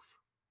 Oof.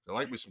 There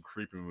like me some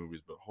creepy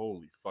movies, but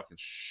holy fucking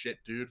shit,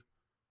 dude.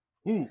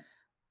 Ooh.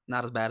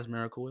 Not as bad as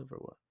Miracle Whip or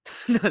what?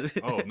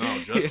 Oh no,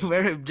 just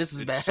as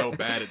it's bad. so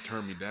bad it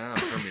turned me down,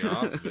 turned me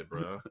off of it,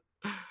 bro.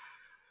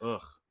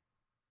 Ugh.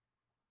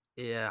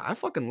 Yeah, I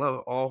fucking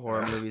love all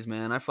horror movies,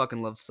 man. I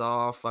fucking love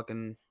Saw,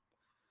 fucking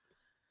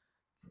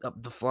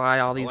The Fly,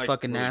 all these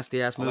fucking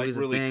nasty ass movies.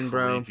 I like really Thing,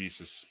 bro. creepy,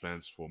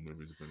 suspenseful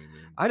movies, if anything.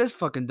 I just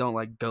fucking don't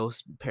like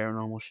ghost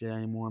paranormal shit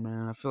anymore,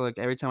 man. I feel like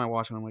every time I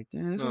watch them, I'm like,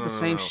 damn, this is the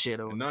same shit.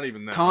 And not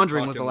even that.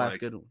 Conjuring was the last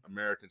good one.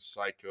 American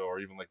Psycho, or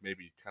even like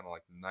maybe kind of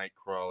like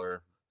Nightcrawler,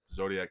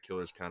 Zodiac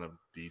Killer's kind of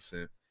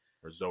decent,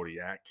 or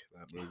Zodiac,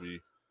 that movie.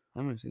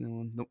 I haven't seen that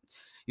one. Nope.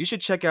 You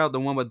should check out the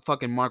one with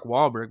fucking Mark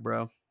Wahlberg,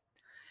 bro.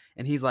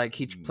 And he's like,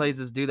 he plays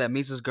this dude that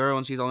meets this girl,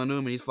 and she's all into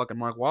him, and he's fucking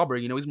Mark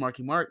Wahlberg. You know, he's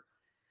Marky Mark,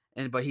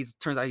 but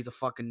turns out he's a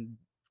fucking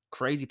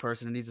crazy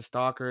person, and he's a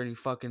stalker, and he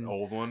fucking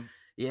old one.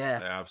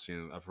 Yeah, I've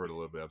seen it. I've heard a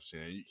little bit. I've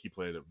seen it. He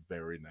played it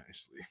very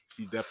nicely.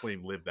 He definitely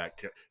lived that.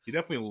 He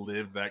definitely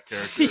lived that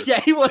character.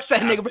 Yeah, he was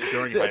that nigga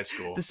during high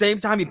school. The same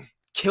time he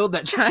killed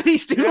that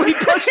Chinese dude when he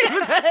punched him in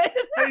the head.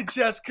 Hey,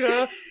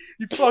 Jessica,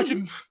 you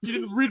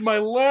didn't read my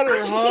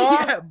letter,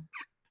 huh? Yeah.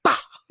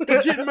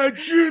 I'm getting my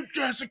Jeep,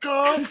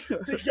 Jessica.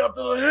 Take you up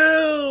to the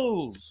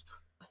hills.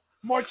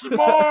 Marky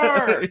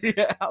Mark.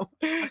 Yeah.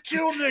 I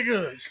kill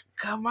niggas.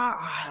 Come on.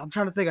 I'm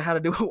trying to think of how to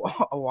do a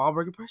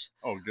Wahlberg impression.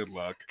 Oh, good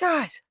luck.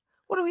 Guys,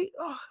 what are we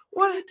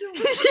doing?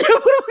 His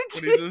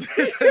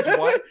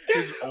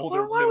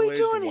older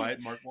middle-aged white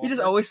Mark Wahlberg. He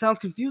just always sounds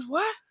confused.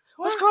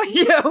 What's going on?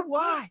 Yeah,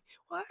 why?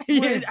 How?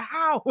 You think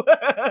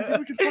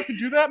we can fucking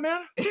do that,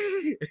 man?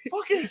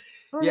 Fuck it.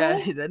 Yeah,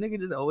 that nigga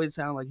just always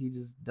sound like he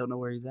just don't know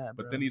where he's at.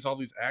 But bro. then he's all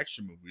these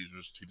action movies.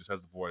 He just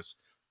has the voice.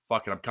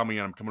 Fuck it, I'm coming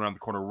around the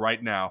corner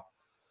right now.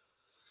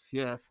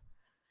 Yeah.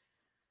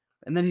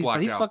 And then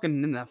he's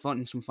fucking in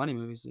some funny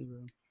movies too,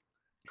 bro.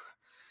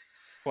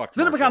 It's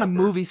been a kind of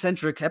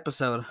movie-centric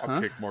episode.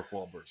 I'll kick Mark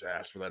Wahlberg's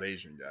ass for that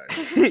Asian guy.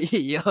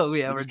 Yo,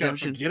 yeah,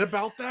 redemption. Forget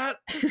about that?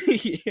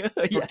 Yeah.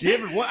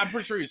 Forgive it? What? I'm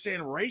pretty sure he's saying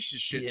racist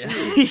shit,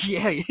 too.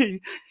 Yeah.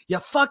 You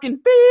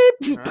fucking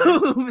beep. Right?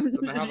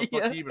 Don't know how the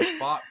fuck he even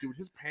fought. Dude,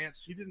 his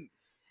pants,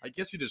 I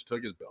guess he just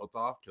took his belt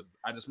off, because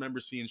I just remember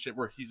seeing shit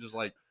where he's just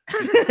like,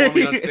 he's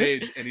performing on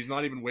stage, and he's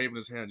not even waving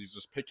his hands. He's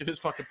just picking his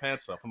fucking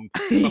pants up, and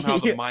somehow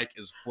the mic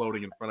is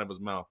floating in front of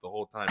his mouth the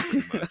whole time,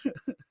 pretty much.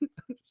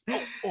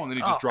 Oh, and then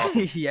he just dropped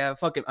him. Yeah,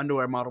 fucking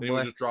underwear model boy. He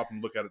would just drop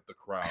him, look at the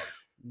crowd.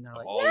 No,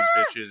 like, all these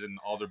bitches and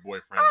all their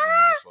boyfriends, and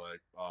they're just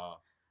like,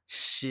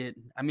 shit.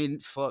 I mean,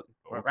 fuck.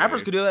 Okay.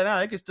 Rappers could do that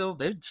now.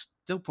 They're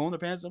still pulling their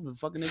pants up and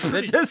fucking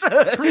bitches.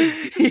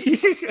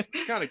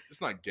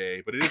 It's not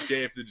gay, but it is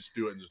gay if they just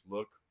do it and just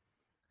look.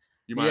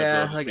 You might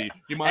as well just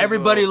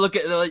everybody look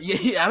at. I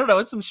don't know.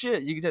 It's some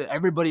shit. You can tell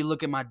everybody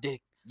look at my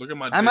dick. Look at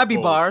my. That might be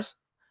bars.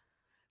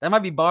 That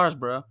might be bars,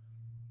 bro.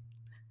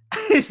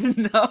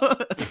 No.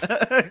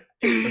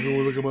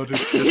 Everyone look at my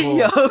dick. It's hard.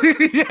 Yo,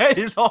 yeah,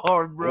 it's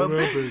hard, bro.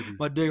 Baby.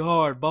 My dick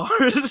hard, bars.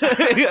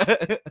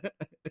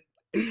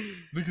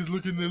 Niggas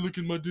looking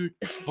my dick.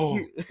 Oh,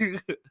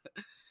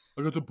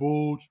 I got the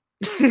bulge.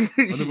 I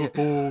never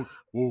fold.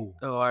 Whoa.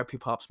 Oh, R.I.P.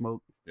 Pop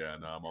Smoke. Yeah,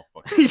 nah, I'm all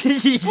fucking.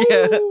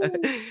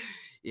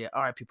 Yeah,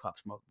 R.I.P. Pop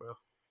Smoke, bro.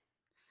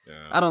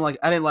 Yeah. I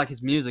didn't like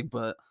his music,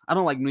 but I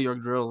don't like New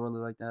York drill really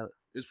like that.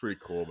 It's pretty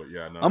cool, but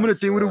yeah, no. I'm gonna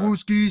think with the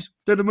wooskies.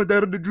 That of my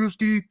dad of the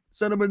drewski.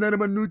 Son of my dad of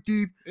my new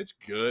teeth. It's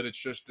good. It's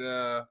just,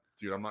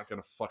 dude, I'm not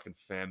gonna fucking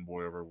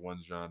fanboy over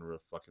one genre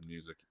of fucking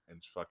music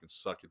and fucking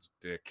suck its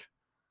dick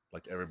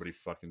like everybody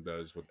fucking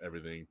does with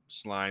everything.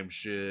 Slime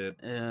shit.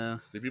 Yeah.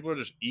 See,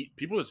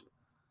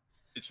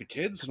 it's the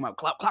kids. Talking about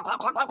clout.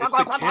 It's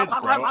the kids,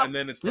 bro. And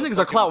then it's these niggas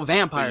are clout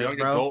vampires, the young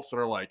bro. Adults that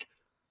are like,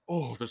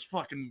 oh, there's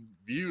fucking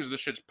views.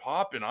 This shit's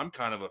popping. I'm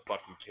kind of a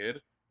fucking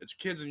kid. It's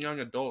kids and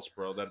young adults,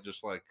 bro, that are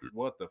just like,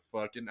 what the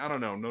fuck? And I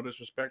don't know, no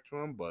disrespect to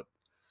them, but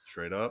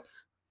straight up.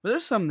 But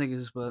there's some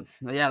niggas, but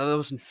yeah,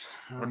 those.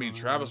 I mean,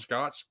 Travis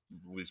Scott's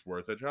at least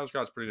worth it. Travis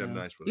Scott's pretty damn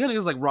nice with it. Yeah,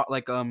 niggas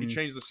like he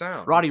changed the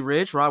sound. Roddy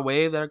Ricch, Rod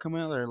Wave that are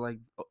coming out. They're like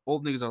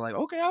old niggas are like,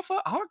 okay, I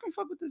can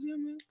fuck with this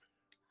young man.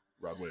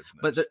 Rod Wave's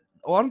nice. But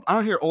I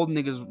don't hear old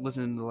niggas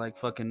listening to like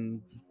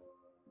fucking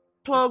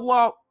plug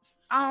walk.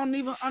 I don't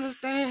even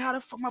understand how the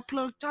fuck my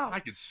plug talk.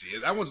 I can see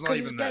it. That one's not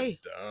even that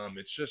dumb.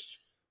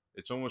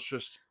 It's almost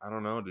just, I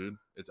don't know, dude.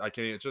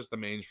 It's just the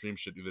mainstream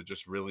shit, dude, that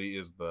just really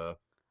is the,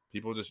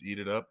 people just eat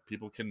it up.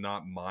 People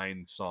cannot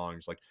mine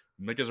songs. Like,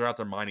 niggas are out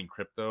there mining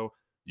crypto.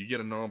 You get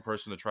a normal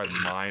person to try to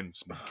mine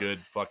some good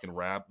fucking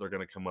rap, they're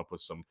going to come up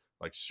with some,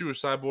 like,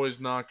 Suicide Boys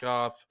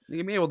knockoff.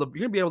 You're going to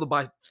be able to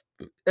buy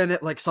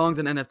like songs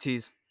and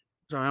NFTs.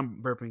 Sorry, I'm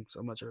burping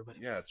so much,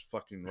 everybody. Yeah, it's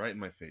fucking right in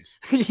my face.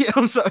 Yeah,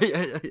 I'm sorry.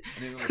 I need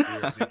another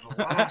beer, dude. The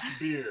last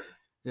beer.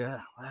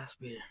 Yeah, last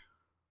beer.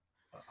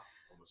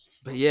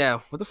 But yeah,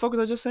 what the fuck was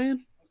I just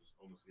saying?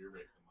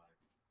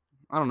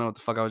 I don't know what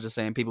the fuck I was just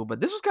saying, people. But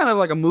this was kind of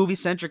like a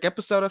movie-centric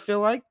episode, I feel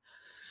like.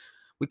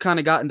 We kind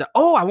of got into...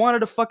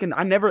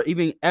 I never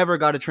even ever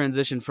got a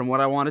transition from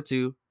what I wanted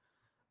to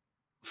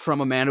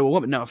from a man to a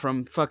woman. No,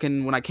 from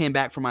fucking when I came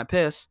back from my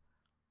piss.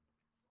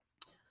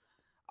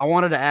 I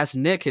wanted to ask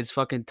Nick his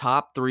fucking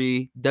top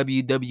 3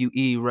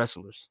 WWE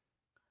wrestlers.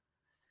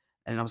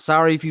 And I'm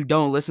sorry if you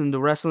don't listen to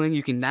wrestling.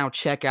 You can now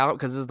check out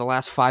because this is the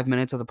last 5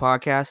 minutes of the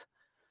podcast.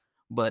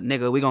 But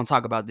nigga, we gonna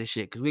talk about this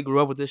shit because we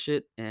grew up with this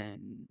shit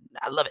and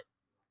I love it.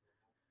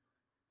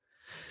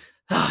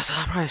 So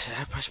I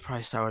should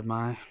probably start with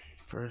mine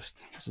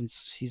first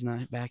since he's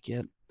not back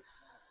yet.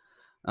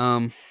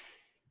 I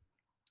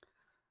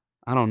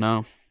don't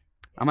know.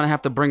 I'm gonna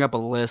have to bring up a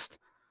list.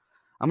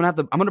 I'm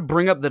gonna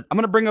bring up the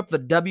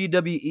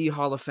WWE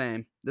Hall of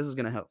Fame. This is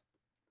gonna help.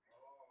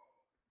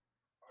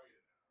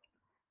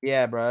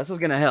 Yeah, bro, this is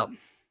gonna help.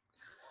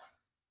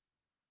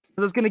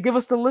 It's gonna give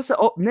us the list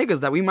of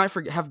niggas that we might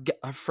have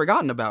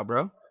forgotten about,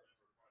 bro.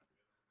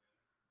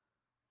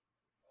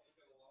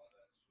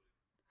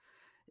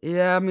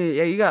 Yeah, I mean,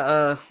 yeah, you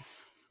got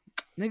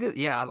nigga.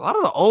 Yeah, a lot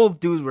of the old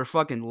dudes were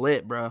fucking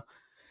lit, bro.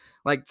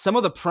 Like some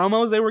of the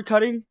promos they were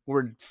cutting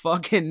were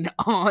fucking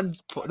on.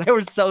 They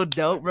were so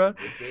dope, bro.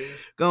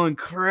 Going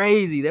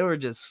crazy. They were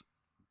just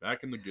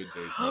back in the good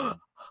days. Man.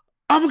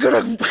 I'm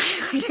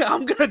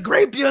gonna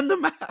grape you in the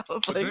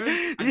mouth.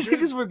 Like these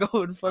niggas were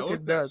going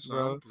fucking nuts,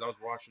 bro. Because I was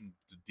watching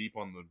deep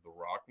on the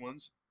Rock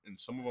ones, and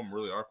some of them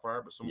really are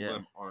fire, but some of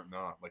them aren't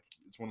not. Like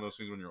it's one of those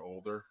things when you're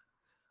older.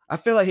 I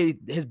feel like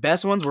his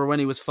best ones were when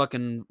he was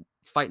fucking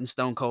fighting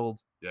Stone Cold.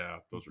 Yeah,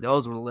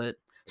 those were lit.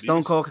 But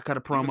Stone Cold could cut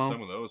a promo.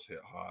 Some of those hit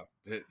hot.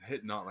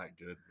 Hit not that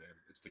good, man.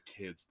 It's the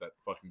kids that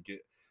fucking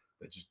get.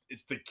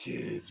 It's the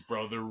kids,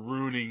 bro. They're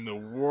ruining the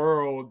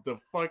world. The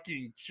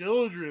fucking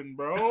children,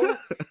 bro.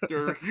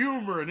 Their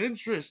humor and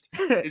interest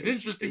is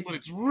interesting, but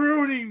it's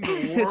ruining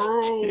the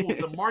world.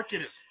 The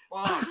market is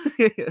fucked.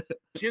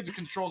 Kids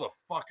control the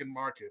fucking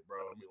market, bro.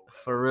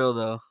 For real,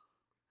 though.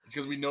 It's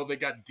because we know they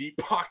got deep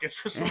pockets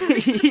for some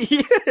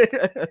reason.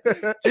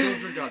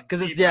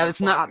 Because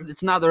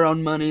it's not their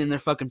own money, and their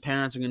fucking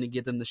parents are gonna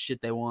get them the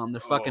shit they want. They're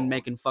fucking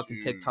making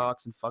fucking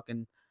TikToks and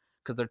fucking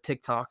because they're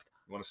TikToked.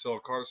 You want to sell a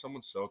car to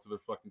someone? Sell it to their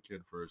fucking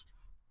kid first.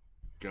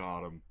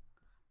 Got them.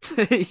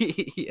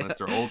 Unless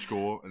they're old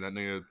school, and that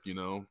nigga,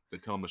 they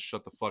tell them to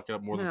shut the fuck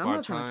up more than 5 times. I'm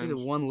not trying to see the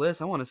one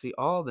list. I want to see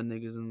all the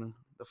niggas in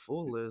the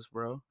full list,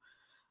 bro.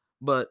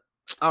 But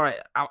all right,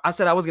 I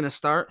said I was gonna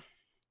start.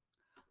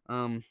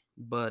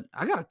 But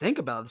I gotta think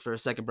about this for a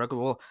second, bro.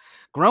 Well,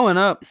 growing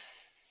up,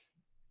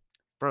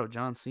 bro,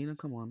 John Cena,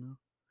 come on now.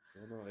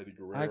 No, Eddie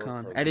Guerrero.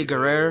 Icon. Eddie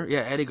Guerrero.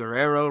 Yeah, Eddie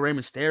Guerrero, Rey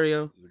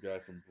Mysterio. He's a guy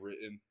from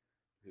Britain.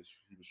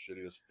 He was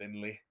shitty as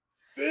Finley.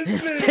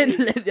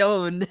 Finley!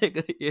 Oh,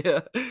 nigga,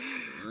 yeah.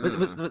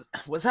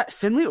 Was that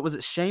Finley or was it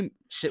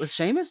Was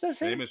Sheamus that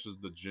same? Sheamus was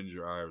the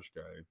ginger Irish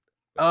guy.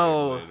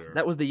 Oh,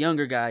 that was the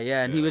younger guy,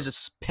 yeah, and he was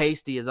just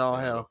pasty as all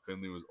hell.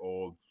 Finley was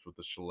old with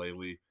the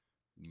shillelagh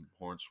and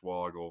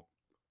hornswoggle.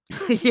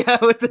 Yeah,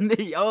 with the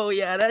knee. Oh,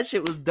 yeah, that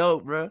shit was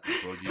dope, bro.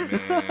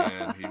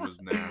 Boogeyman, he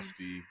was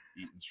nasty,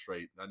 eating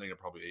straight. That nigga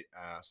probably ate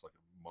ass like a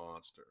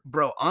monster.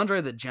 Bro,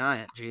 Andre the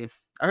Giant, G.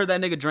 I heard that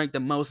nigga drank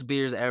the most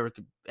beers ever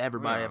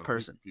by a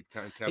person. He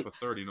cap a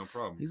 30, no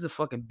problem. He's the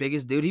fucking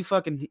biggest dude.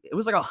 It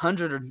was like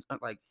 100 or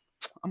like.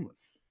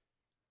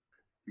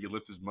 He could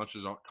lift as much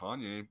as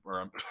Kanye.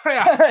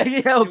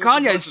 Yo,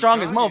 Kanye's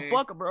strong as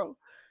motherfucker, bro.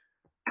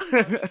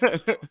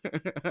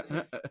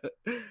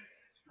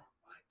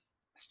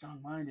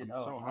 Strong-minded.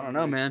 Oh, I don't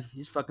know, man.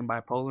 He's fucking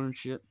bipolar and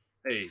shit.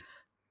 Hey,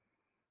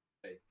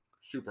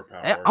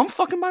 superpower. Hey, I'm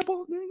fucking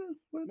bipolar, nigga.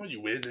 No,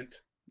 you isn't.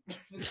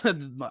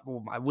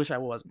 I wish I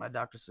was. My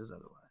doctor says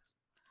otherwise.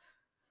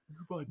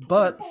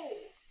 But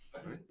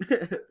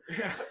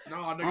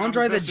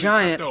Andre the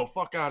Giant. No,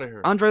 fuck out of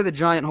here. Andre the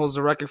Giant holds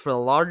the record for the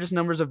largest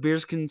numbers of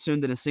beers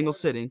consumed in a single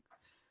sitting.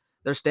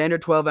 They're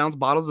standard 12-ounce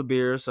bottles of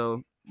beer,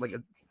 so like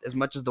as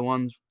much as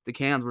the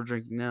cans we're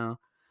drinking now.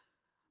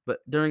 But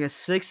during a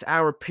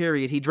 6-hour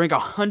period, he drank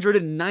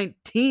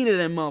 119 of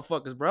them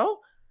motherfuckers, bro.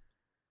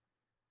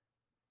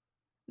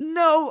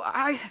 No,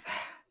 I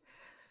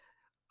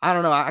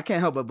don't know. I can't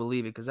help but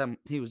believe it because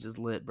he was just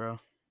lit, bro.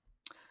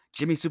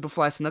 Jimmy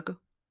Superfly Snuka.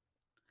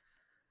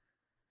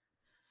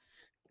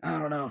 I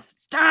don't know.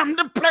 It's time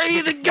to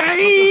play the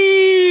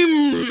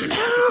game.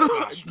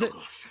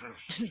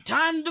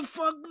 Time to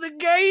fuck the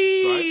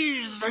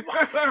gays. I'll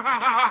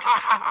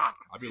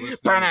be playing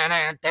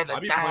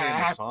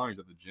the songs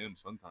at the gym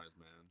sometimes,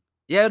 man.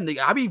 Yeah,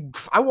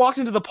 I walked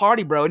into the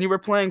party, bro, and you were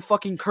playing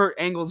fucking Kurt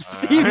Angle's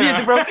theme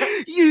music, bro.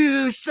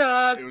 You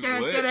suck. It was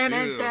lit, too.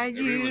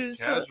 It was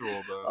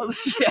casual, bro. Oh,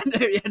 shit.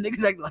 Yeah,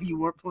 niggas acting like you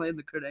weren't playing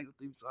the Kurt Angle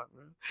theme song,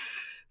 bro.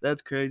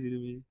 That's crazy to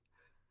me.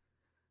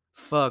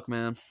 Fuck,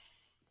 man.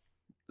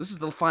 This is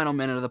the final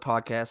minute of the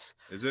podcast.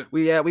 Is it?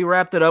 We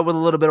wrapped it up with a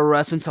little bit of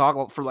wrestling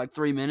talk for like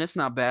 3 minutes.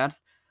 Not bad.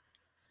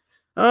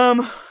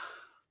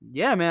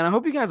 Yeah, man. I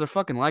hope you guys are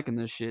fucking liking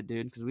this shit,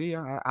 dude. Because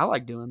I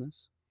like doing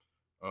this.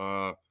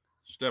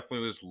 Just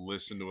definitely just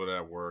listen to it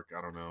at work.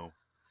 I don't know.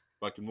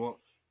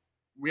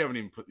 We haven't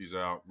even put these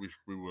out. We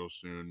will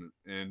soon.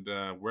 And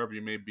wherever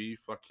you may be,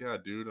 fuck yeah,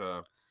 dude.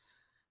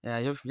 Yeah,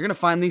 you're gonna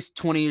find these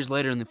 20 years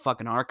later in the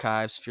fucking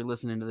archives if you're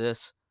listening to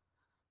this.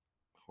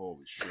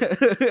 Holy shit.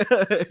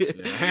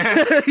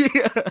 Yeah.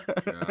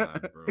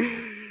 God,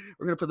 bro.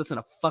 We're gonna put this in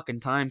a fucking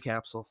time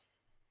capsule.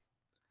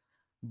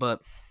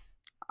 But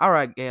all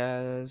right,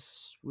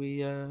 guys,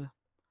 we're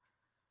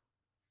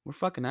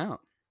fucking out.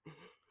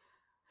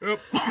 Yep.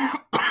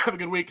 Have a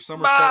good week.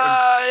 Summer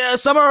starting. Yeah,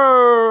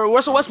 summer.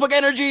 Where's the Westbrook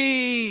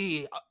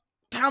energy?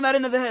 Pound that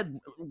into the head.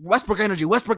 Westbrook energy. Westbrook.